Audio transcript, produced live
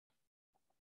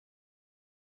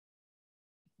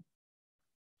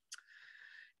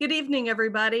Good evening,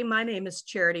 everybody. My name is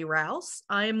Charity Rouse.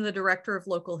 I am the Director of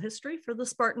Local History for the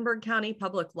Spartanburg County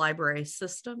Public Library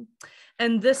System.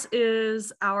 And this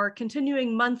is our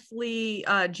continuing monthly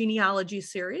genealogy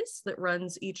series that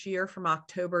runs each year from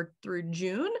October through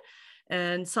June,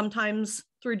 and sometimes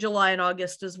through July and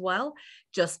August as well,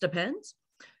 just depends.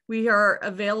 We are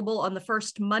available on the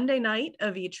first Monday night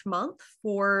of each month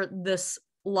for this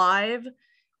live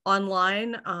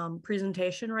online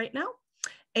presentation right now.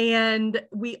 And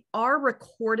we are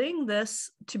recording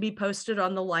this to be posted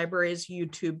on the library's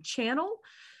YouTube channel.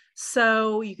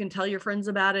 So you can tell your friends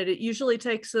about it. It usually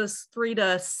takes us 3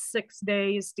 to 6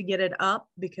 days to get it up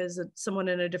because someone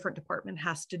in a different department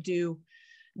has to do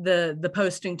the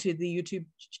posting to the YouTube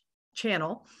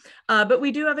channel. But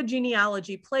we do have a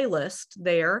genealogy playlist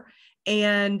there.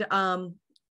 And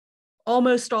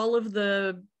almost all of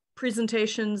the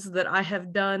presentations that I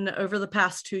have done over the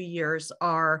past 2 years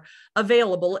are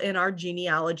available in our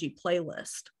genealogy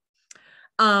playlist.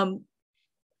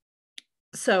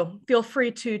 So feel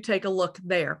free to take a look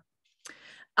there.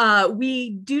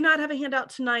 We do not have a handout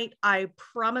tonight. I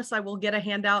promise I will get a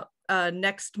handout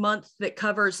next month that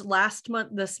covers last month,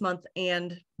 this month,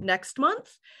 and next month.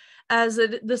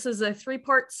 This is a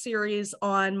 3-part series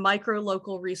on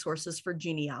micro-local resources for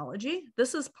genealogy.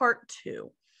 This is part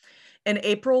 2. In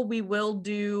April, we will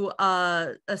do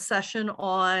a session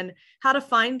on how to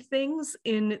find things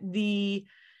in the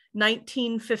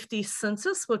 1950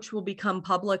 census, which will become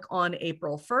public on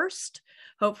April 1st.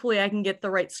 Hopefully I can get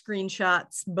the right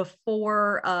screenshots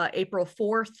before April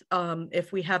 4th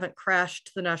if we haven't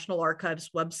crashed the National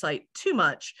Archives website too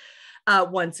much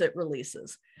once it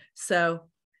releases. So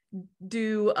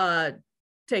do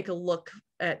take a look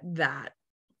at that.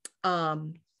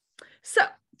 So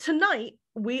tonight,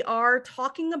 we are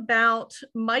talking about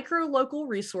micro-local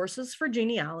resources for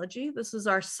genealogy. This is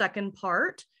our second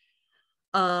part.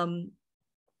 And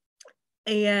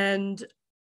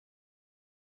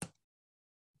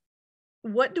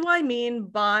what do I mean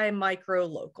by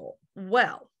micro-local?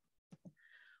 Well,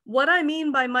 what I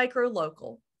mean by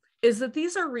micro-local is that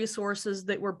these are resources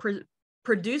that were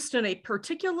produced in a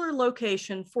particular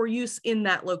location for use in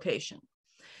that location.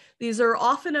 These are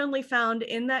often only found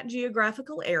in that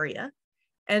geographical area.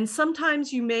 And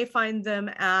sometimes you may find them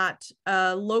at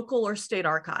a local or state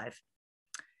archive.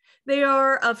 They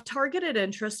are of targeted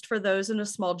interest for those in a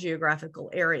small geographical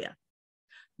area.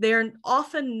 They are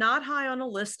often not high on a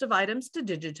list of items to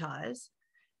digitize,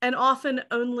 and often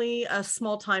only a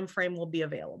small time frame will be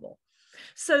available.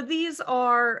 So these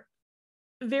are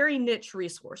very niche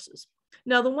resources.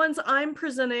 Now, the ones I'm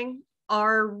presenting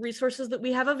are resources that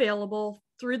we have available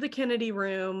through the Kennedy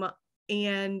Room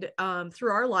and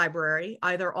through our library,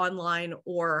 either online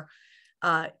or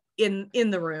in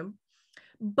the room.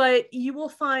 But you will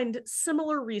find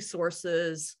similar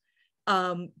resources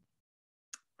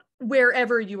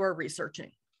wherever you are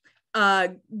researching.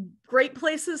 Great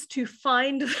places to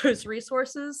find those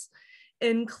resources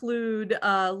include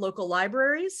local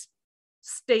libraries,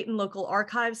 state and local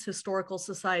archives, historical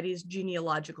societies,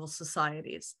 genealogical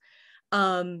societies.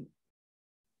 Ask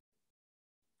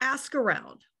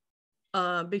around.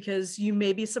 Because you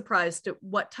may be surprised at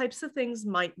what types of things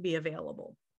might be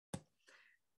available.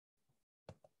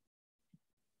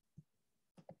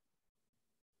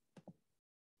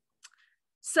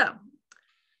 So,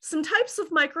 some types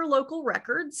of micro-local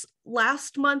records.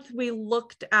 Last month, we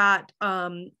looked at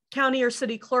county or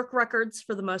city clerk records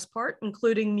for the most part,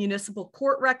 including municipal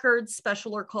court records,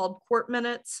 special or called court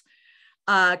minutes,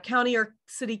 county or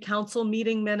city council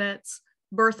meeting minutes,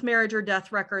 birth, marriage, or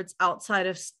death records outside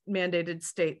of mandated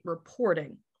state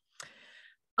reporting.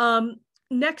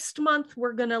 Next month,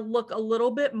 we're going to look a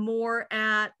little bit more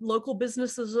at local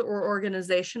businesses or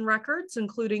organization records,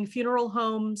 including funeral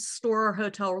homes, store or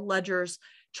hotel ledgers,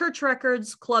 church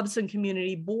records, clubs and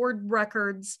community board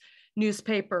records,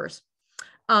 newspapers.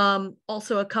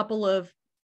 Also, a couple of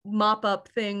mop-up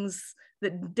things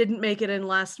that didn't make it in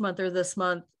last month or this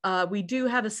month. We do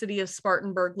have a City of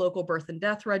Spartanburg local birth and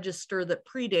death register that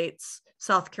predates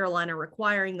South Carolina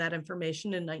requiring that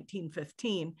information in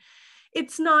 1915.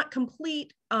 It's not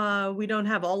complete. We don't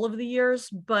have all of the years,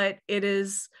 but it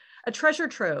is a treasure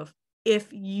trove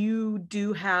if you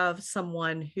do have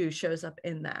someone who shows up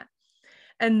in that.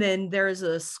 And then there's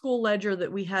a school ledger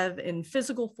that we have in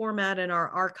physical format in our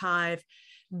archive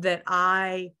that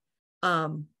I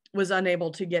was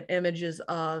unable to get images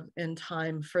of in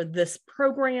time for this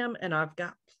program. And I've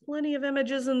got plenty of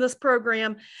images in this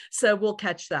program, so we'll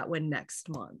catch that one next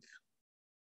month.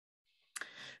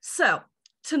 So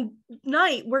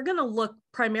tonight, we're going to look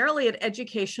primarily at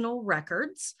educational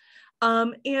records.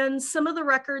 And some of the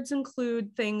records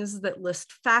include things that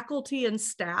list faculty and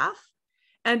staff,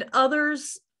 and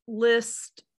others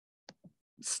list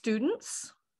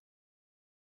students.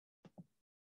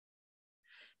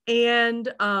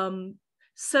 And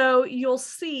so you'll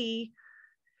see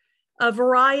a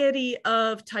variety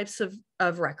of types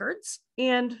of records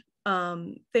and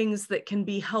things that can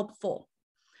be helpful.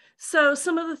 So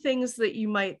some of the things that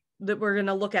we're going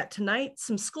to look at tonight: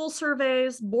 some school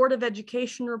surveys, Board of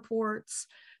Education reports,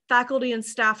 faculty and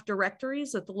staff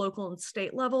directories at the local and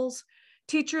state levels,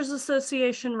 Teachers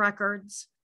Association records,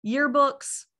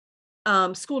 yearbooks,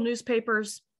 school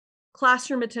newspapers,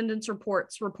 classroom attendance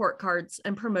reports, report cards,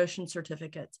 and promotion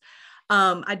certificates.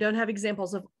 I don't have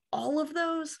examples of all of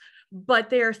those,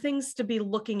 but they are things to be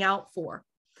looking out for.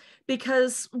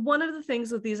 Because one of the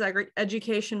things with these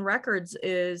education records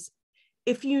is,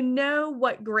 if you know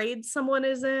what grade someone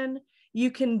is in,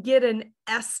 you can get an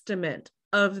estimate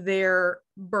of their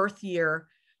birth year,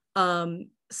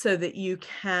 so that you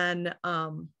can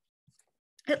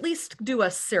at least do a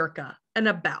circa, an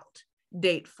about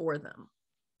date for them.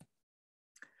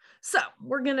 So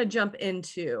we're going to jump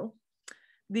into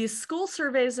these school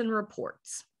surveys and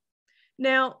reports.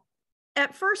 Now,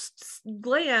 at first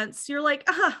glance, you're like,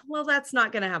 well, that's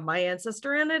not going to have my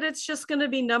ancestor in it. It's just going to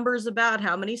be numbers about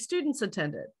how many students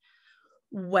attended.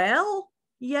 Well,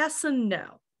 yes and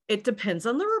no. It depends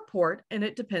on the report and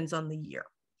it depends on the year.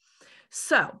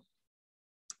 So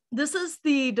this is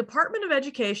the Department of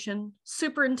Education,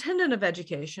 Superintendent of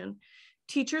Education,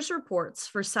 teachers' reports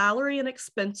for salary and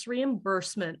expense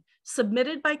reimbursement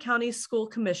submitted by county school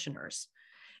commissioners.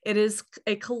 It is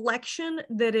a collection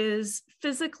that is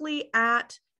physically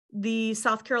at the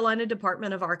South Carolina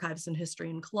Department of Archives and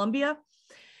History in Columbia.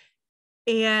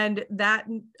 And that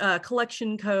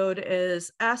collection code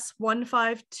is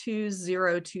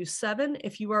S152027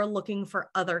 if you are looking for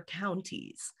other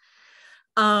counties.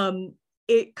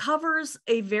 It covers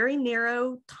a very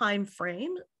narrow time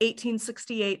frame,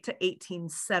 1868 to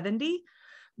 1870.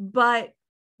 But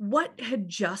what had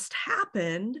just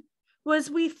happened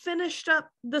was we finished up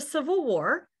the Civil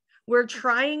War. We're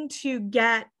trying to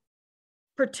get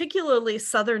particularly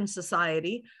Southern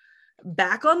society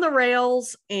back on the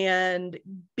rails and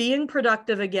being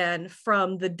productive again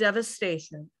from the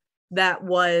devastation that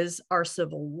was our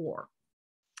Civil War.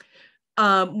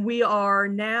 We are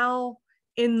now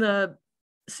in the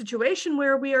situation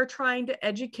where we are trying to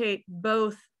educate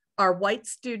both our white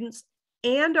students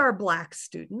and our Black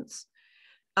students,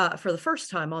 for the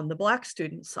first time on the Black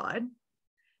student side.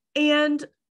 And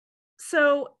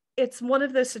so it's one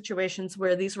of those situations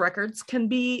where these records can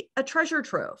be a treasure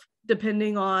trove,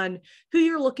 depending on who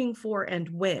you're looking for and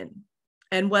when,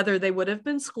 and whether they would have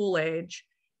been school age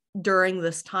during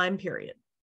this time period.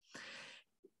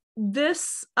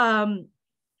 This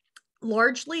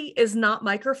largely is not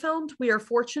microfilmed. We are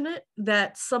fortunate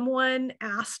that someone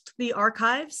asked the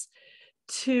archives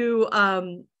to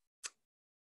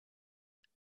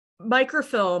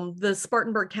microfilm the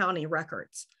Spartanburg County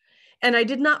records. And I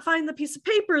did not find the piece of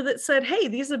paper that said, hey,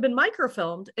 these have been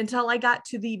microfilmed, until I got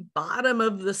to the bottom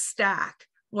of the stack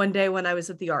one day when I was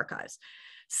at the archives.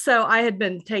 So I had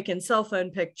been taking cell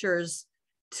phone pictures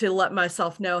to let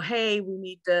myself know, hey, we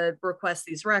need to request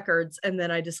these records. And then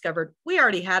I discovered we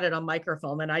already had it on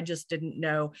microfilm, and I just didn't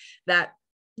know that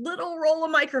little roll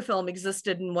of microfilm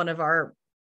existed in one of our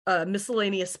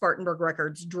miscellaneous Spartanburg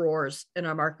records drawers in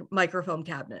our microfilm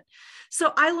cabinet.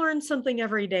 So I learned something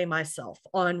every day myself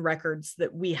on records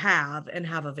that we have and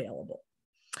have available.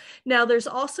 Now, there's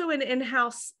also an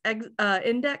in-house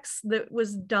index that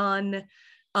was done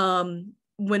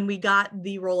when we got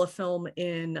the roll of film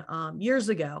in years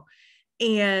ago.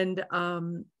 And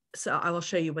so I will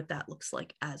show you what that looks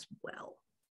like as well.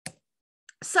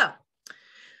 So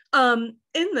in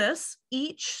this,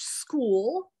 each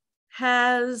school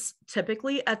has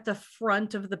typically at the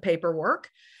front of the paperwork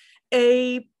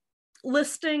a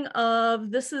listing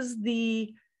of, this is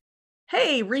the,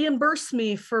 hey, reimburse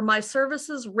me for my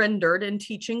services rendered in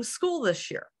teaching school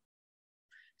this year.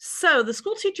 So the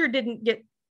school teacher didn't get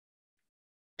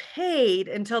paid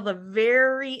until the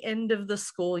very end of the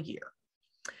school year.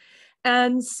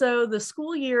 And so the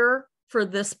school year for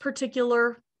this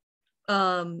particular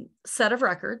set of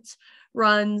records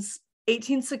runs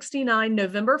 1869,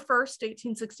 November 1st,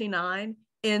 1869,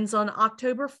 ends on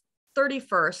October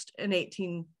 31st in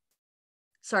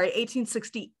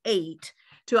 1868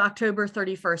 to October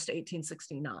 31st,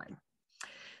 1869.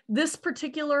 This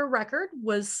particular record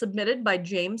was submitted by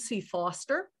James C.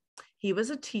 Foster. He was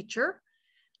a teacher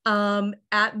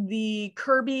at the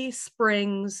Kirby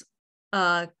Springs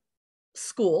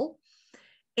school.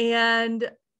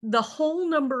 And the whole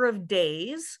number of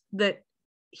days that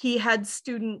he had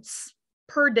students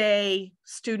per day,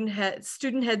 student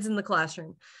heads in the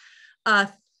classroom,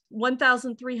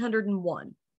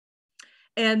 1,301.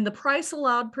 And the price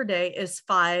allowed per day is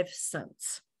 5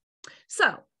 cents.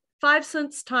 So 5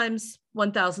 cents times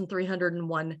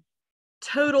 1,301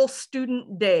 total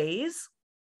student days,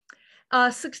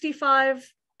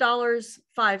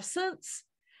 $65.05.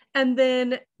 And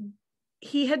then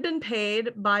he had been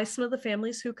paid by some of the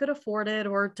families who could afford it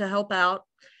or to help out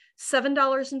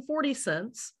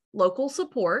 $7.40 local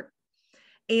support.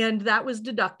 And that was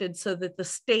deducted so that the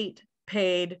state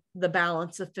paid the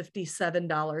balance of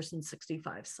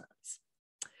 $57.65.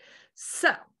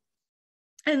 So,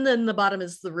 and then the bottom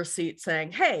is the receipt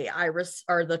saying, hey,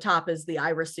 or the top is the I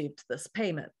received this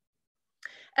payment.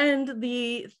 And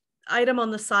the item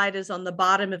on the side is on the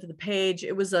bottom of the page.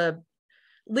 It was a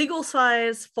legal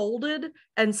size folded.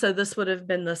 And so this would have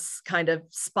been this kind of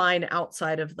spine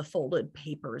outside of the folded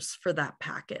papers for that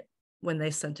packet when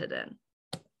they sent it in.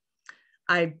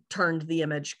 I turned the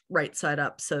image right side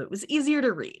up so it was easier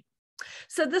to read.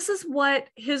 So this is what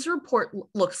his report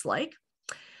looks like.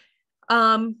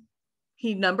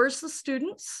 He numbers the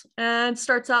students and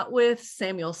starts out with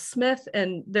Samuel Smith,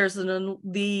 and there's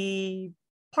the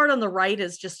part on the right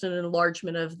is just an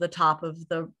enlargement of the top of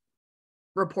the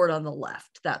report on the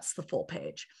left. That's the full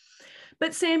page.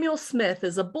 But Samuel Smith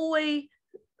is a boy,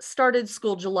 started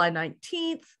school July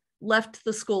 19th, left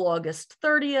the school August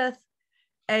 30th,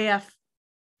 AJ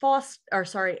Foster,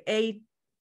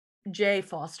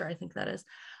 I think that is.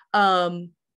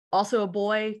 Also a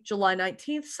boy, July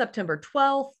 19th, September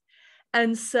 12th.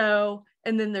 And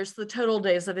then there's the total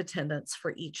days of attendance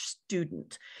for each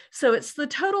student. So it's the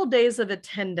total days of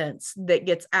attendance that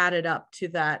gets added up to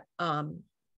that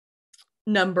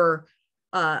number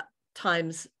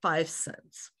times 5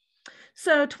 cents.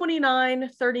 So 29,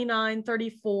 39,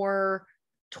 34,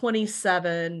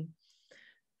 27.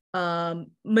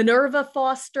 Minerva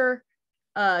Foster,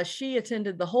 she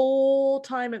attended the whole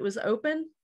time it was open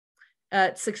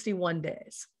at 61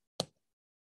 days.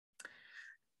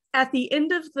 At the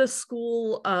end of the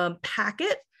school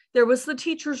packet, there was the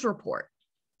teacher's report.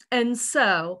 And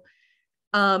so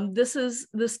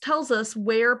this tells us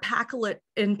where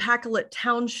in Pacolet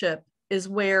Township is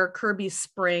where Kirby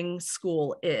Spring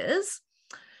School is.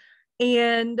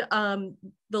 And the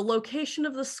location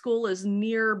of the school is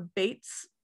near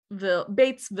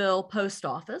Batesville Post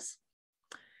Office.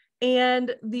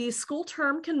 And the school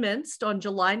term commenced on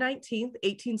July 19th,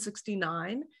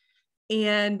 1869,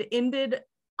 and ended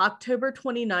October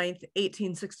 29th,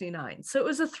 1869. So it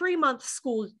was a 3-month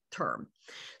school term.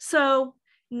 So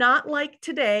not like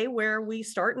today where we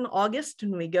start in August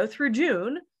and we go through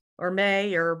June or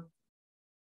May or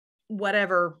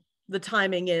whatever the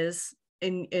timing is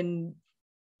in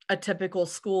a typical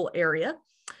school area.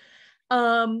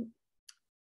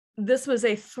 This was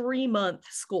a 3-month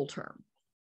school term.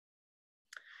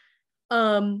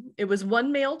 It was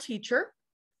one male teacher.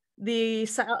 The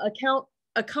account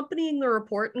accompanying the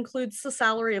report includes the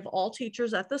salary of all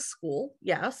teachers at the school,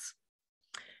 yes.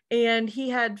 And he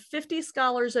had 50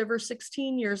 scholars over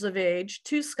 16 years of age,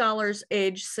 2 scholars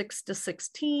aged 6 to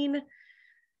 16.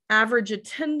 Average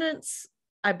attendance,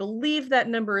 I believe that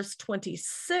number is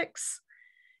 26.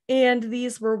 And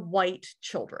these were white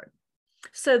children.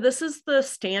 So this is the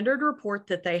standard report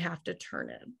that they have to turn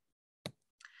in.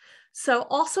 So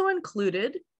also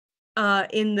included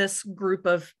in this group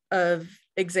of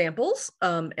examples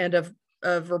and of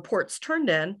reports turned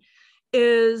in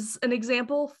is an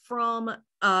example from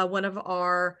one of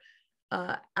our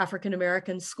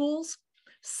African-American schools.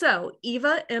 So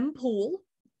Eva M. Poole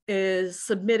is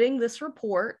submitting this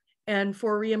report and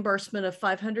for reimbursement of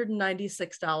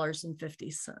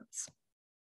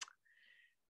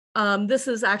 $596.50. This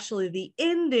is actually the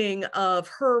ending of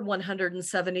her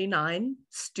 179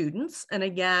 students. And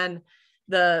again,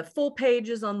 the full page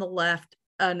is on the left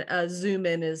and a zoom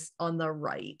in is on the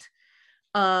right.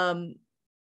 And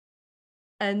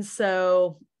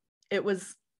so it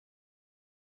was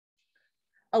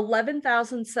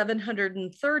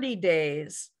 11,730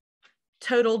 days,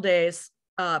 total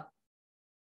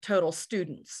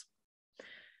students.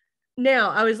 Now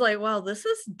I was like, well, this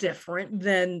is different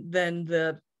than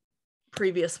the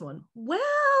previous one. Well,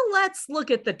 let's look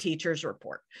at the teacher's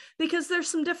report because there's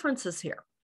some differences here.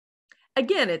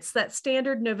 Again, it's that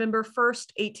standard November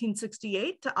 1st,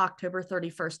 1868 to October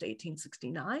 31st,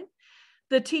 1869.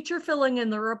 The teacher filling in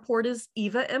the report is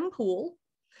Eva M. Poole.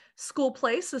 School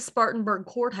place is Spartanburg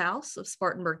Courthouse of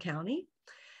Spartanburg County,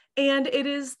 and it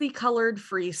is the colored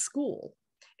free school.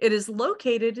 It is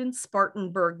located in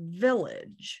Spartanburg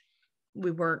Village.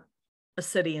 We weren't a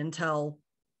city until,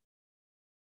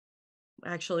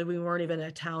 actually, we weren't even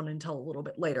a town until a little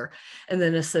bit later, and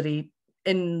then a city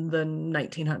in the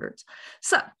 1900s.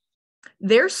 So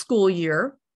their school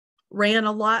year ran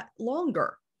a lot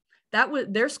longer.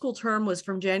 Their school term was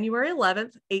from January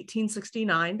 11th,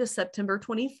 1869 to September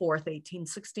 24th,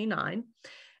 1869.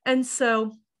 And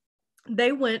so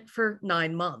they went for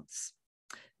 9 months.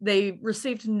 They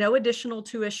received no additional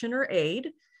tuition or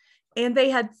aid, and they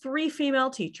had 3 female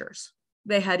teachers.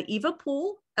 They had Eva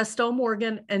Poole, Estelle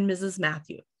Morgan, and Mrs.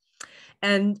 Matthew.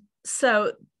 And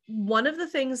so one of the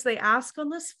things they ask on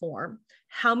this form,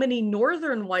 how many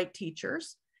Northern white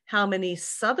teachers, how many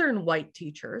Southern white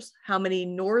teachers, how many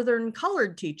Northern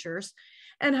colored teachers,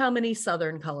 and how many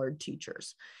Southern colored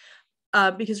teachers.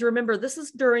 Because remember, this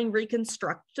is during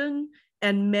Reconstruction,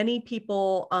 and many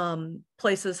people,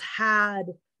 places had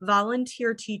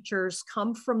volunteer teachers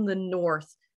come from the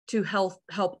North to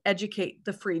help educate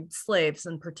the freed slaves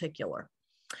in particular.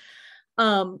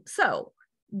 So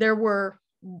there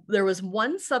was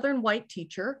 1 Southern white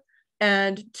teacher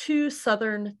and 2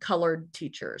 Southern colored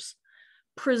teachers.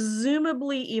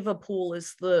 Presumably Eva Poole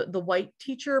is the white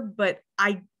teacher, but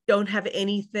I don't have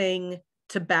anything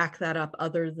to back that up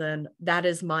other than that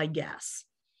is my guess.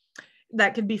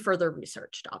 That could be further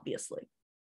researched, obviously.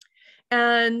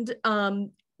 And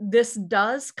this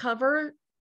does cover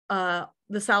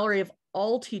the salary of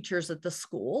all teachers at the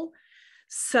school.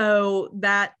 So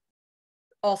that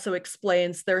also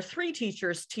explains there are 3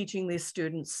 teachers teaching these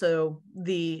students. So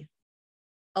the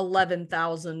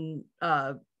 11,000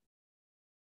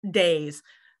 days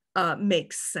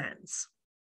makes sense.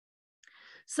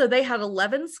 So they had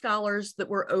 11 scholars that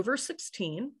were over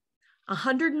 16,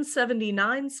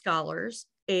 179 scholars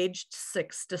aged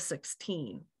 6 to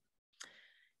 16.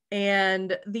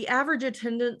 And the average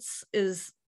attendance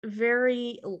is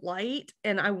very light,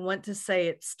 and I want to say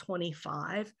it's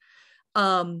 25.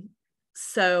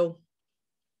 So,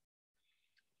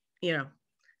 you know,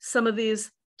 some of these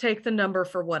take the number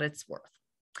for what it's worth.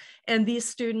 And these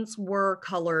students were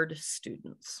colored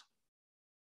students.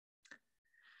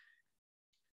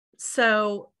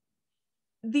 So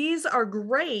these are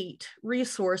great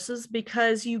resources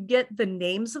because you get the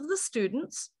names of the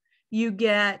students, you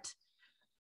get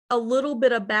a little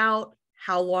bit about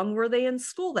how long were they in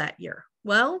school that year.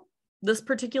 Well, this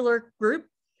particular group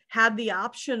had the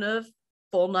option of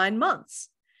full 9 months.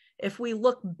 If we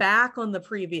look back on the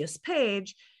previous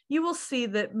page, you will see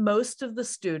that most of the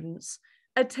students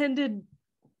attended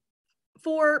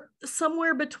for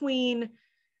somewhere between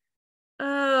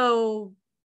 30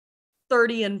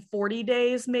 and 40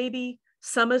 days, maybe.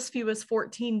 Some as few as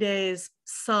 14 days,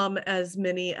 some as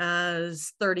many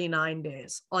as 39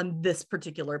 days on this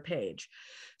particular page.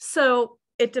 So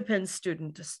it depends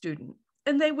student to student.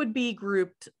 And they would be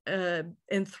grouped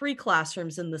in 3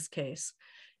 classrooms in this case.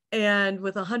 And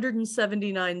with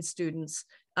 179 students,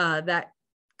 that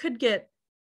could get,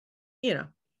 you know,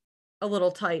 a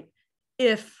little tight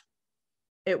if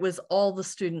it was all the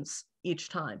students each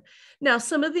time. Now,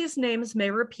 some of these names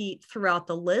may repeat throughout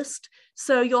the list,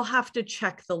 so you'll have to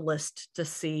check the list to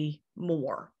see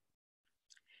more.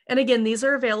 And again, these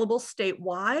are available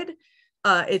statewide.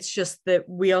 It's just that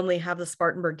we only have the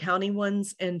Spartanburg County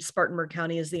ones, and Spartanburg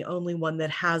County is the only one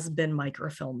that has been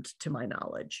microfilmed to my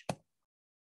knowledge.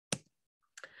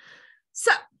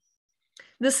 So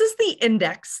this is the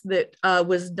index that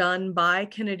was done by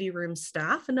Kennedy Room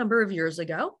staff a number of years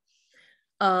ago.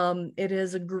 It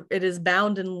is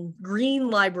bound in green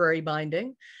library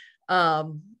binding.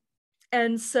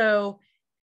 And so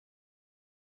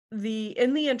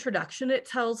in the introduction, it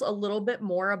tells a little bit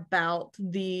more about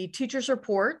the teacher's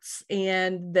reports,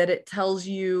 and that it tells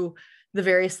you the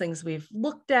various things we've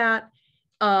looked at.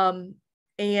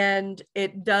 And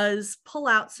it does pull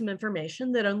out some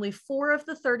information that only 4 of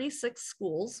the 36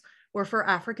 schools were for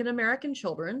African-American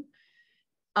children.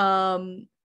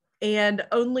 And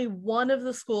only 1 of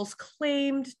the schools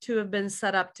claimed to have been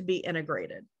set up to be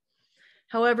integrated.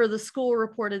 However, the school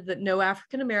reported that no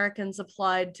African Americans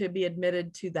applied to be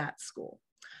admitted to that school.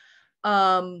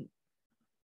 And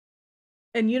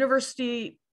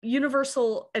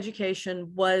universal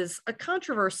education was a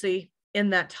controversy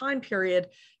in that time period,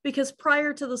 because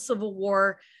prior to the Civil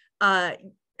War,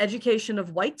 education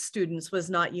of white students was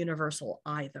not universal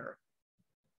either.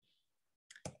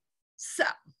 So,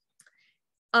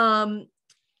 in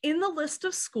the list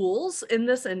of schools in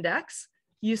this index,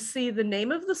 you see the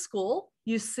name of the school,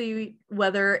 you see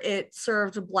whether it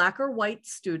served Black or white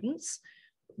students,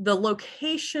 the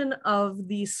location of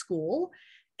the school,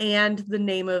 and the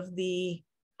name of the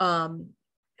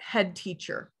head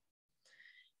teacher.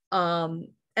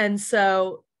 And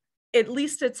so at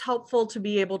least it's helpful to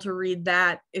be able to read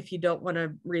that if you don't want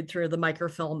to read through the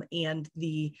microfilm and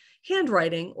the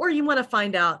handwriting, or you want to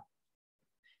find out,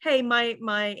 hey,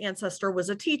 my ancestor was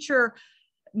a teacher,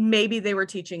 maybe they were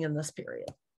teaching in this period.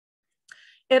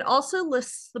 It also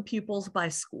lists the pupils by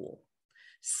school.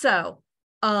 So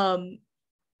in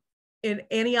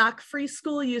Antioch Free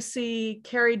School, you see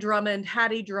Carrie Drummond,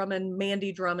 Hattie Drummond,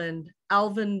 Mandy Drummond,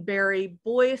 Alvin Berry,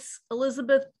 Boyce,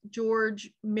 Elizabeth,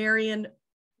 George, Marion,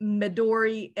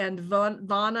 Midori, and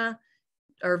Vona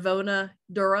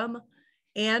Durham,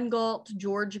 Ann Galt,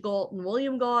 George Galt, and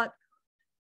William Galt,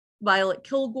 Violet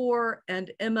Kilgore, and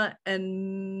Emma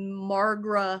and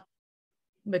Margaret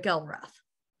McElrath.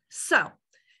 So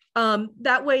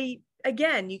that way,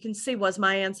 again, you can see, was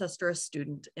my ancestor a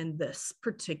student in this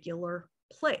particular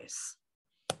place?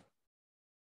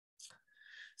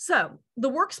 So the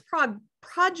Works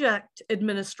Project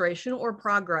Administration, or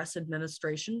Progress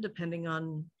Administration, depending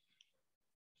on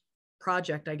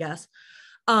project, I guess,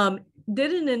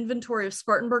 did an inventory of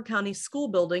Spartanburg County school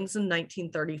buildings in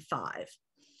 1935.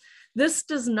 This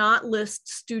does not list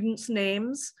students'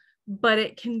 names, but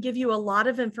it can give you a lot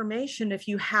of information if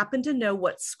you happen to know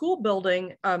what school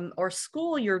building or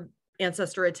school your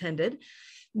ancestor attended.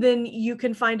 Then you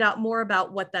can find out more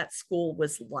about what that school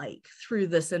was like through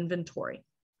this inventory.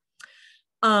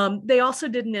 They also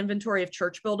did an inventory of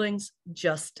church buildings.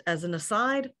 Just as an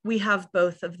aside, we have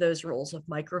both of those rolls of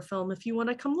microfilm if you want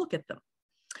to come look at them.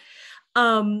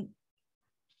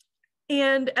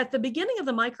 And at the beginning of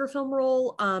the microfilm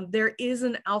roll, there is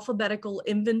an alphabetical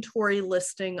inventory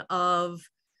listing of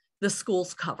the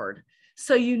schools covered.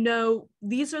 So you know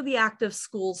these are the active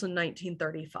schools in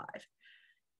 1935.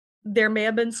 There may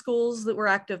have been schools that were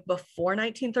active before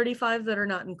 1935 that are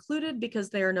not included because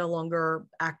they are no longer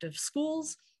active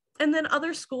schools. And then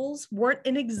other schools weren't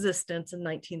in existence in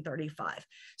 1935.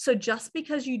 So just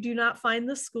because you do not find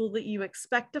the school that you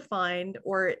expect to find,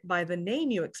 or by the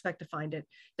name you expect to find it,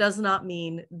 does not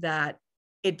mean that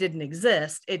it didn't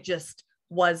exist. It just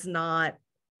was not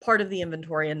part of the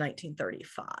inventory in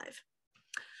 1935.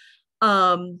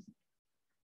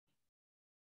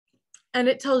 And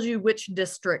it tells you which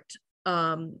district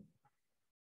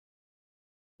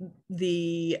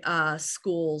the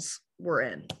schools were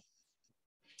in.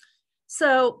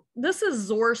 So this is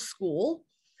Jurs School,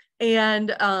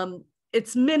 and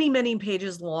it's many, many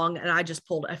pages long, and I just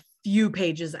pulled a few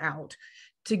pages out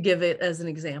to give it as an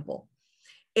example.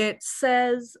 It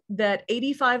says that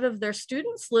 85 of their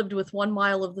students lived within 1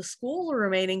 mile of the school, the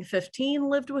remaining 15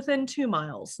 lived within 2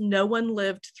 miles. No one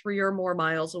lived 3 or more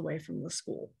miles away from the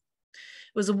school.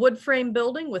 It was a wood frame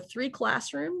building with 3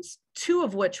 classrooms, 2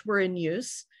 of which were in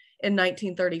use in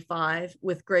 1935,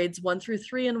 with grades 1 through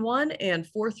 3 in one and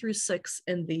 4 through 6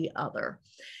 in the other.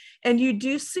 And you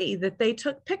do see that they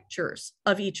took pictures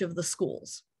of each of the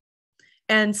schools.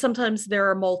 And sometimes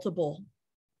there are multiple.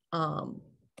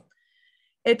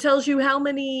 It tells you how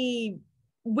many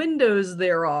windows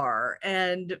there are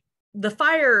and the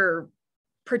fire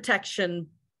protection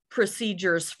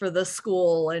procedures for the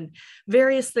school and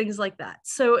various things like that.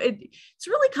 So it's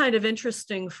really kind of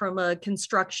interesting from a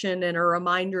construction and a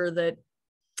reminder that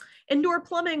indoor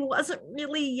plumbing wasn't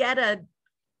really yet a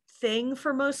thing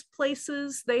for most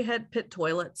places. They had pit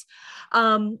toilets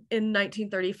in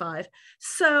 1935.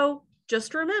 So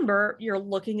just remember, you're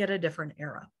looking at a different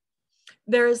era.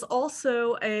 There is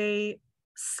also a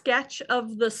sketch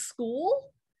of the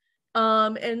school.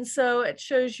 And so it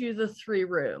shows you the 3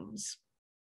 rooms.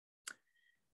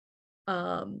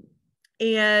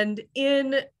 And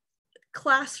in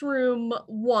classroom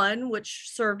 1, which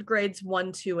served grades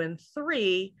 1, 2, and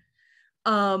 3,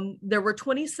 there were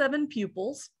 27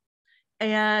 pupils,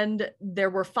 and there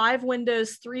were 5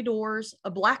 windows, 3 doors,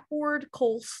 a blackboard,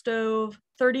 coal stove,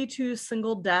 32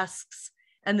 single desks,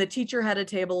 and the teacher had a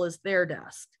table as their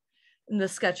desk. And the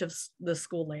sketch of the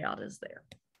school layout is there.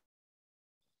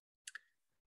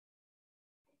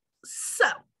 So,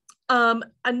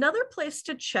 another place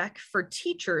to check for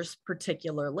teachers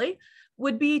particularly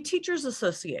would be teachers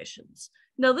associations.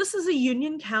 Now, this is a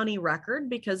Union County record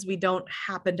because we don't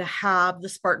happen to have the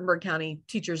Spartanburg County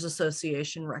Teachers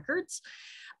Association records.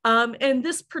 And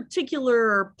this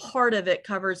particular part of it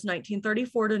covers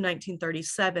 1934 to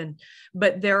 1937,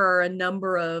 but there are a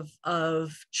number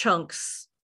of chunks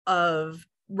of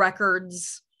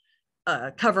records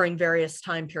covering various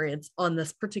time periods on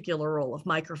this particular roll of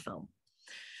microfilm.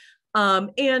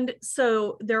 And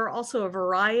so there are also a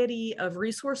variety of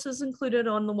resources included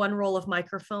on the one roll of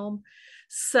microfilm.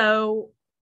 So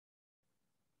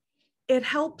it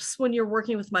helps when you're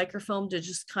working with microfilm to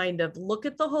just kind of look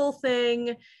at the whole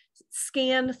thing,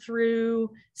 scan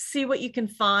through, see what you can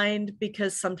find,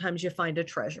 because sometimes you find a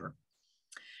treasure.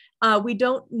 We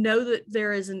don't know that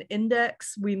there is an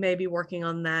index. We may be working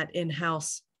on that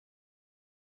in-house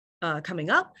coming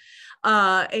up.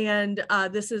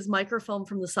 This is microfilm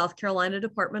from the South Carolina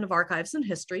Department of Archives and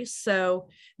History. So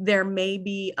there may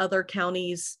be other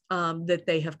counties that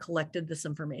they have collected this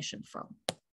information from.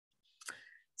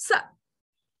 So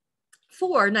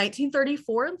for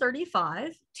 1934 and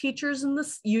 35, teachers in the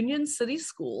Union City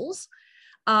schools,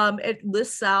 it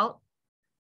lists out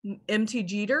M.T.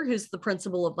 Jeter, who's the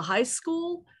principal of the high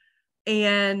school,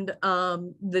 and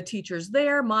the teachers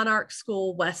there: Monarch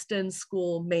School, West End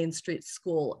School, Main Street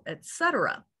School,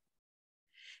 etc.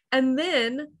 And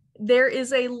then there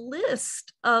is a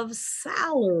list of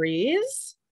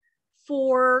salaries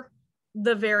for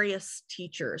the various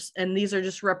teachers. And these are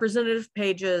just representative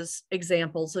pages,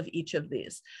 examples of each of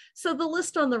these. So the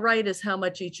list on the right is how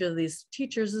much each of these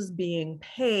teachers is being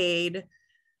paid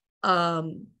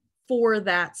for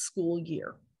that school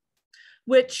year,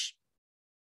 which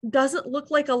doesn't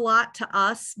look like a lot to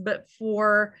us, but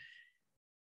for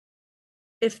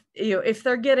if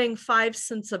they're getting 5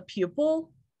 cents a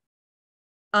pupil,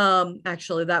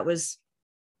 actually that was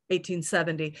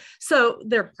 1870. So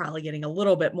they're probably getting a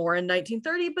little bit more in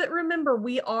 1930, but remember,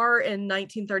 we are in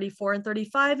 1934 and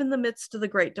 35 in the midst of the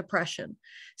Great Depression.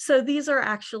 So these are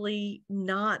actually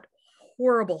not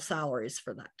horrible salaries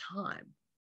for that time.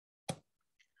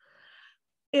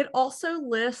 It also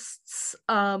lists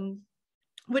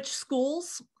which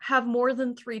schools have more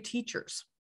than 3 teachers,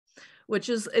 which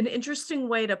is an interesting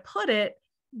way to put it,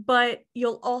 but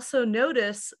you'll also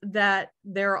notice that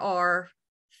there are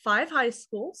 5 high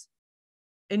schools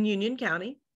in Union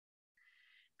County.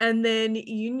 And then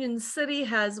Union City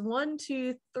has 1,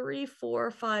 2, 3,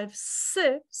 4, 5,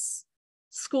 6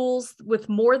 schools with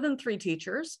more than 3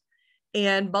 teachers.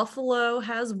 And Buffalo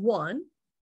has 1.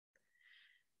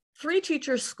 3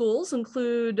 teacher schools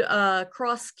include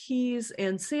Cross Keys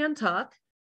and Santuck.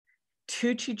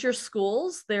 2 teacher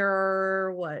schools, there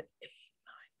are what, 8, 9,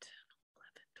 10,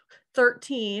 11, 12,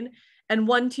 13. And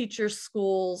 1 teacher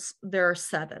schools, there are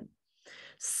 7.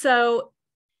 So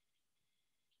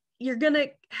you're going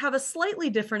to have a slightly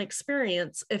different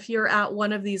experience if you're at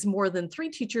one of these more than 3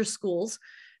 teacher schools,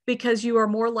 because you are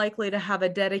more likely to have a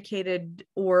dedicated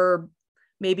or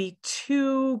maybe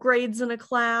 2 grades in a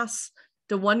class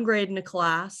to 1 grade in a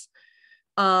class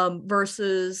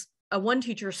versus a 1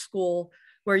 teacher school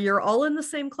where you're all in the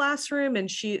same classroom, and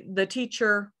the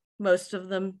teacher, most of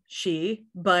them she,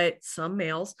 but some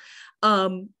males,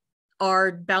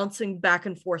 are bouncing back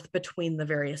and forth between the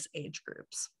various age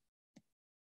groups.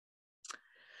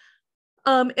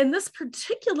 In this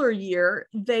particular year,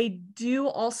 they do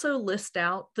also list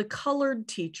out the colored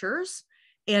teachers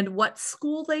and what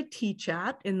school they teach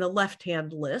at in the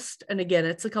left-hand list. And again,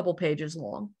 it's a couple pages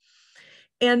long.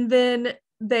 And then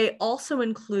they also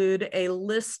include a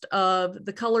list of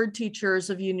the colored teachers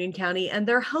of Union County and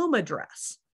their home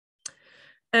address.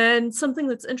 And something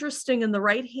that's interesting in the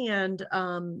right-hand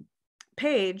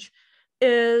page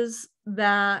is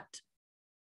that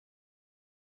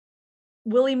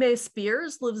Willie Mae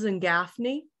Spears lives in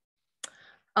Gaffney.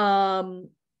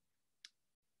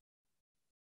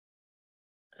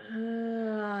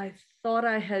 I thought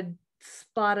I had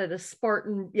spotted a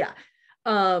Spartan. Yeah.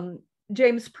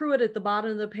 James Pruitt at the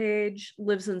bottom of the page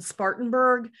lives in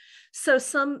Spartanburg. So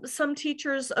some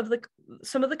teachers of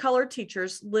some of the colored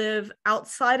teachers live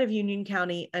outside of Union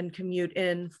County and commute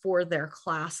in for their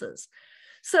classes.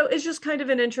 So it's just kind of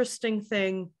an interesting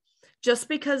thing. Just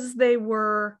because they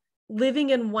were living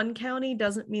in one county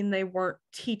doesn't mean they weren't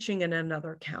teaching in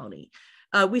another county.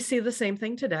 We see the same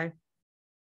thing today.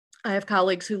 I have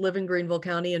colleagues who live in Greenville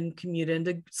County and commute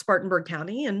into Spartanburg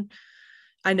County, and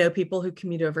I know people who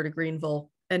commute over to Greenville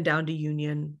and down to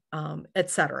Union,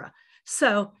 etc.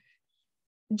 So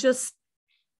just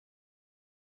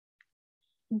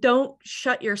don't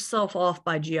shut yourself off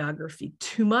by geography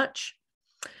too much.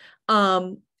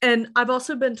 And I've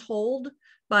also been told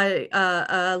by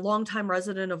a longtime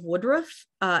resident of Woodruff,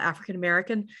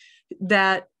 African-American,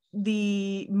 that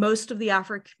most of the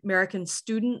African-American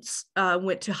students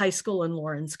went to high school in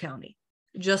Lawrence County.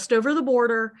 Just over the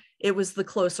border, it was the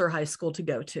closer high school to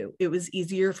go to. It was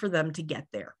easier for them to get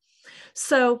there.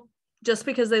 So just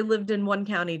because they lived in one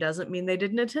county doesn't mean they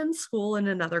didn't attend school in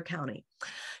another county.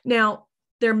 Now,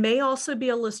 there may also be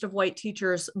a list of white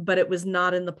teachers, but it was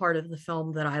not in the part of the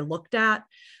film that I looked at.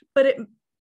 But it,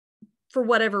 for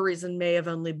whatever reason, may have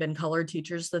only been colored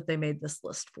teachers that they made this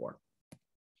list for.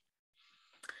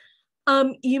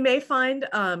 You may find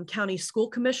county school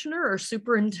commissioner or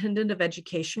superintendent of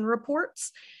education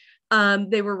reports.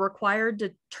 They were required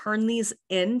to turn these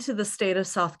into the state of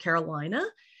South Carolina.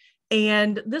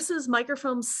 And this is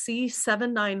microfilm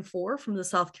C794 from the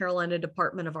South Carolina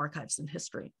Department of Archives and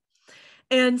History.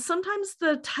 And sometimes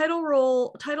the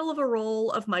title of a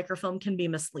roll of microfilm can be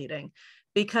misleading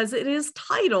because it is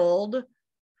titled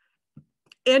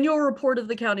Annual Report of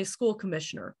the County School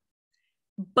Commissioner,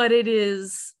 but it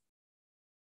is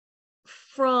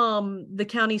from the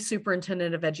County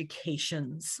Superintendent of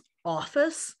Education's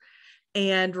office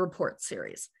and report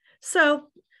series. So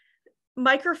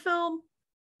microfilm,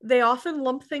 they often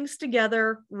lump things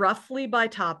together roughly by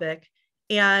topic,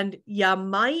 and you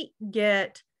might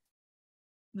get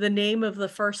the name of the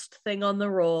first thing on the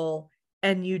roll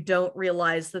and you don't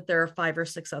realize that there are 5 or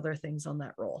 6 other things on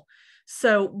that roll.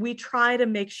 So we try to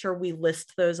make sure we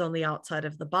list those on the outside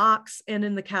of the box and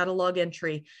in the catalog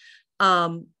entry,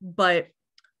 but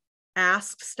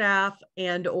ask staff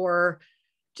and or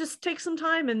just take some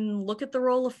time and look at the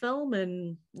roll of film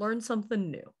and learn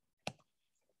something new.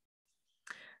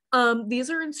 These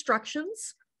are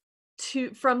instructions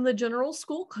from the General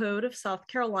School Code of South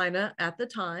Carolina at the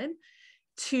time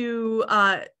to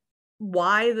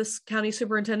why this county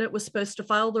superintendent was supposed to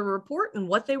file the report and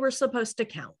what they were supposed to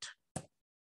count.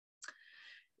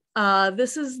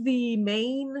 This is the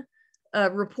main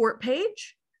report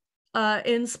page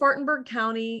in Spartanburg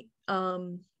County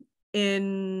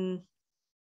in,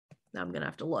 now I'm gonna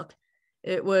have to look.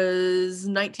 It was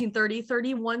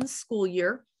 1930-31 school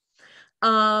year.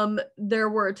 There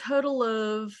were a total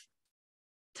of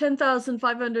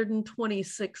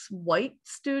 10,526 white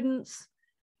students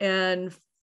and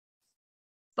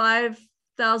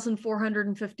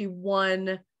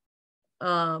 5,451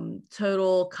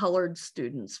 total colored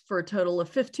students for a total of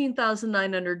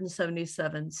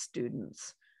 15,977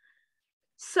 students.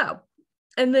 So,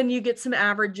 and then you get some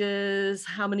averages,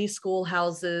 how many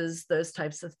schoolhouses, those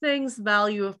types of things,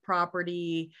 value of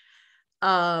property,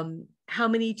 how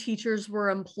many teachers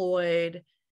were employed.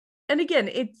 And again,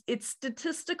 it's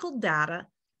statistical data,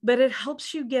 but it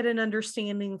helps you get an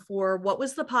understanding for what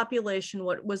was the population,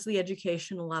 what was the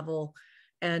education level,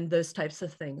 and those types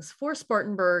of things for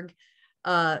Spartanburg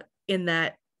in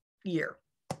that year.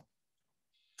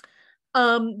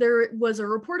 There was a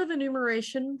report of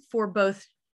enumeration for both,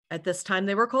 at this time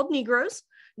they were called Negroes.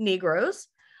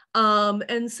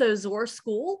 And so Zor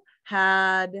School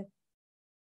had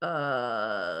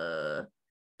 10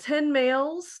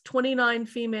 males, 29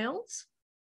 females,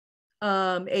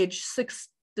 age 6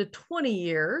 to 20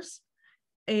 years.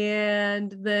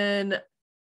 And then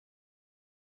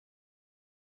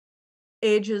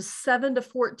ages 7 to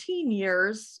 14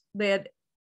 years, they had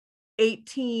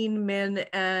 18 men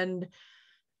and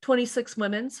 26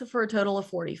 women, so for a total of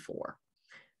 44.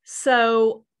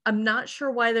 So I'm not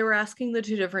sure why they were asking the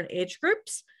 2 different age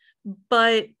groups,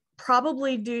 but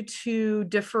probably due to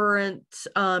different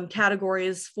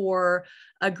categories for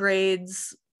a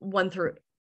grades 1 through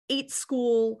 8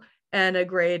 school and a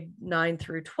grade 9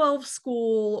 through 12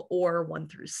 school, or 1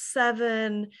 through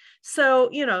 7. So,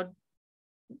 you know,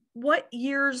 what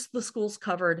years the schools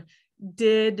covered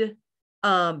did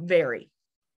vary.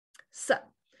 So,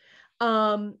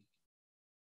 and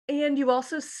you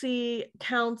also see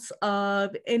counts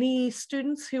of any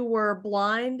students who were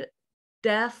blind,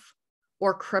 deaf,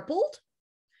 or crippled.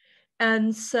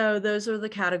 And so those are the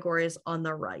categories on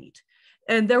the right.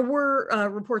 And there were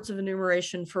reports of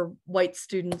enumeration for white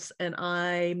students, and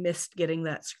I missed getting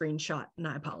that screenshot, and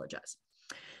I apologize.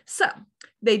 So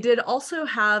they did also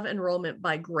have enrollment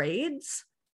by grades.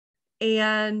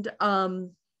 And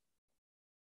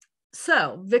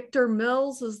so Victor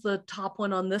Mills is the top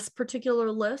one on this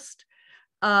particular list.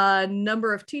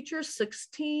 Number of teachers,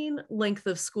 16. Length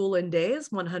of school in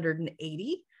days,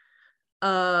 180.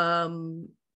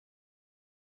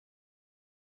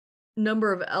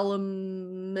 Number of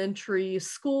elementary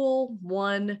school,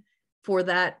 1 for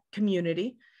that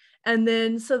community. And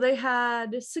then, so they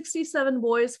had 67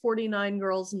 boys, 49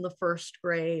 girls in the first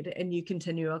grade, and you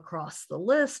continue across the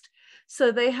list.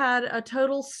 So they had a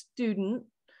total student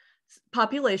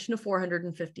population of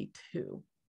 452.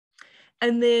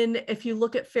 And then if you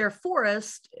look at Fair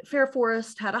Forest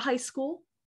had a high school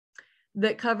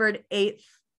that covered 8th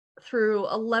through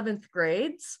 11th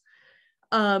grades.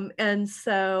 And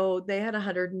so they had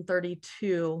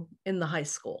 132 in the high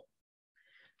school.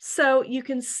 So you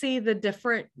can see the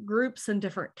different groups and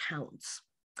different counts.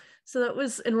 So that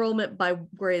was enrollment by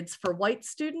grades for white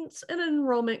students, and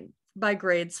enrollment by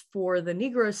grades for the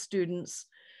Negro students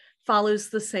follows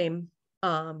the same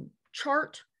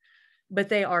chart, but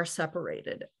they are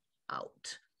separated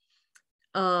out.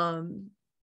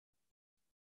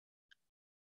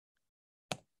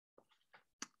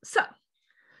 So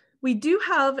we do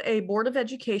have a Board of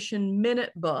Education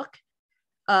minute book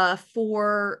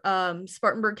for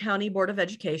Spartanburg County Board of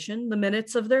Education, the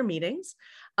minutes of their meetings.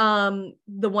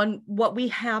 What we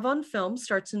have on film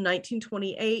starts in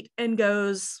 1928 and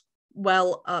goes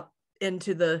well up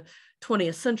into the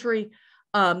 20th century.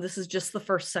 This is just the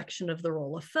first section of the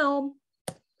roll of film.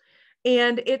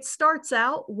 And it starts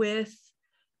out with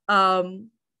the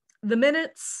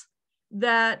minutes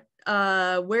that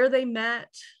where they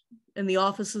met in the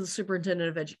office of the Superintendent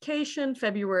of Education,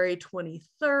 February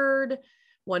 23rd,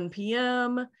 1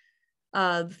 p.m.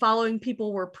 The following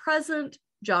people were present: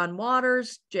 John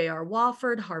Waters, J.R.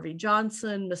 Wofford, Harvey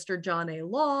Johnson, Mr. John A.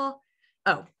 Law.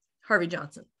 Oh, Harvey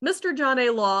Johnson. Mr. John A.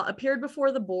 Law appeared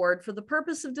before the board for the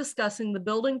purpose of discussing the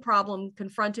building problem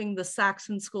confronting the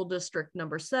Saxon School District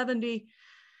number 70.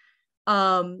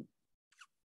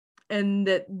 And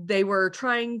that they were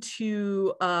trying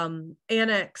to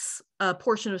annex a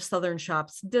portion of Southern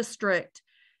Shops District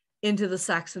into the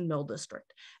Saxon Mill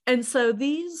District. And so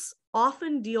these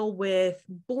often deal with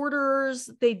borders,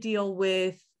 they deal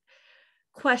with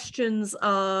questions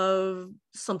of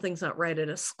something's not right at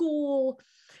a school.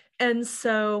 And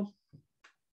so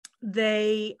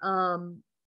they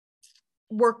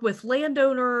work with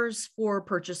landowners for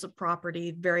purchase of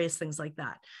property, various things like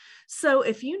that. So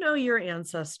if you know your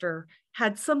ancestor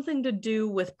had something to do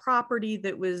with property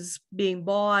that was being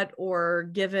bought or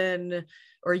given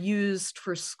or used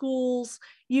for schools,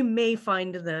 you may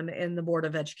find them in the Board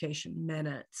of Education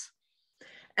minutes.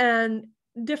 And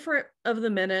different of the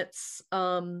minutes,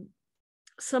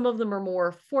 some of them are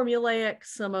more formulaic,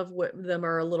 some of them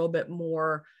are a little bit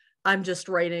more, I'm just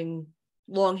writing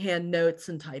longhand notes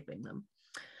and typing them.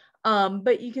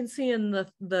 But you can see in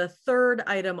the third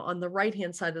item on the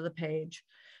right-hand side of the page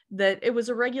that it was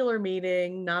a regular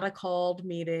meeting, not a called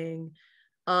meeting.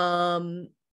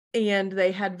 And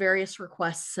they had various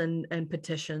requests and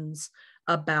petitions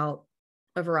about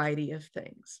a variety of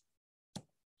things.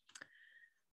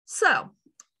 So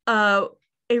a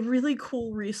really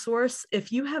cool resource,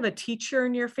 if you have a teacher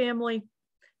in your family,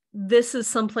 this is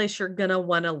someplace you're gonna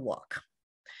wanna look.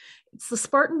 It's the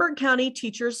Spartanburg County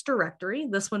Teachers Directory.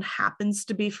 This one happens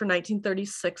to be for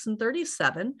 1936 and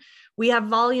 37. We have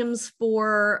volumes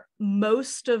for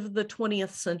most of the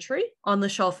 20th century on the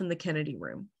shelf in the Kennedy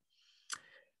room.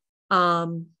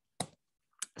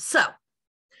 So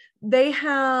they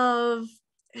have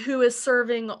who is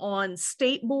serving on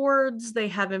state boards. They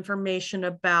have information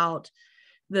about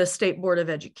the State Board of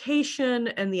Education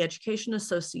and the Education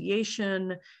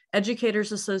Association,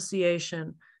 Educators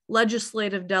Association,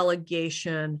 legislative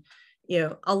delegation,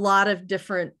 a lot of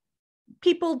different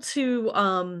people who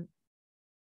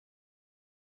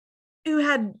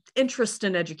had interest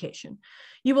in education.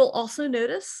 You will also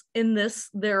notice in this,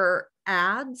 there are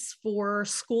ads for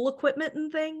school equipment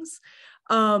and things,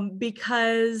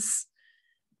 because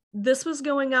this was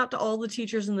going out to all the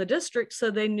teachers in the district, so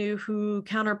they knew who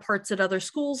counterparts at other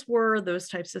schools were, those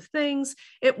types of things.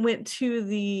 It went to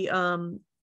the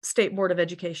State Board of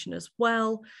Education as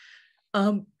well.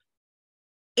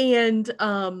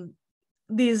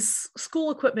 These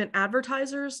school equipment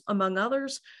advertisers, among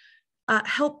others,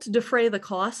 helped defray the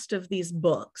cost of these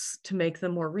books to make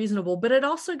them more reasonable, but it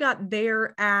also got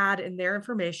their ad and their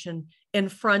information in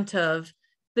front of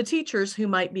the teachers who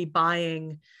might be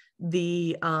buying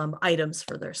the items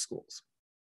for their schools.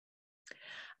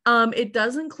 It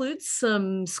does include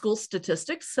some school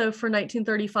statistics. So for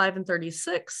 1935 and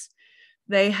 36,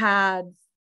 they had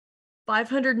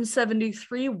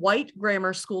 573 white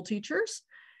grammar school teachers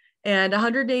and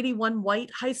 181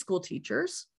 white high school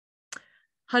teachers,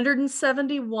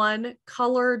 171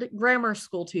 colored grammar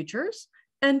school teachers,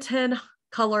 and 10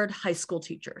 colored high school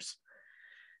teachers.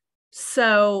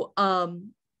 So,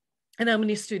 and how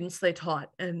many students they taught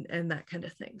and that kind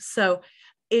of thing. So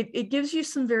it gives you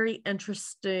some very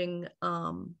interesting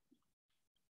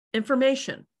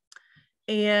information.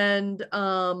 And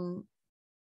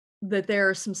that there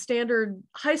are some standard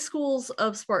high schools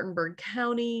of Spartanburg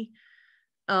County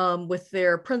with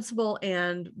their principal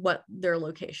and what their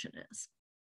location is.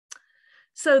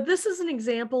 So this is an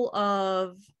example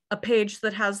of a page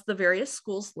that has the various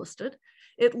schools listed.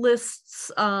 It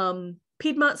lists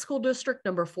Piedmont School District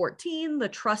number 14, the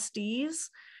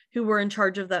trustees who were in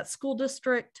charge of that school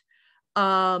district.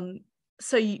 So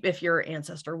if your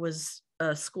ancestor was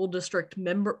a school district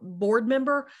board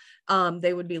member,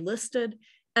 they would be listed.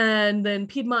 And then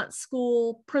Piedmont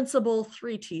School principal,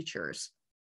 3 teachers.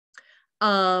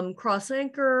 Cross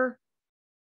Anchor,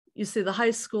 you see the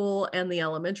high school and the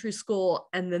elementary school,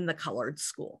 and then the colored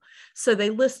school. So they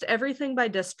list everything by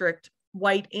district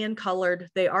white and colored.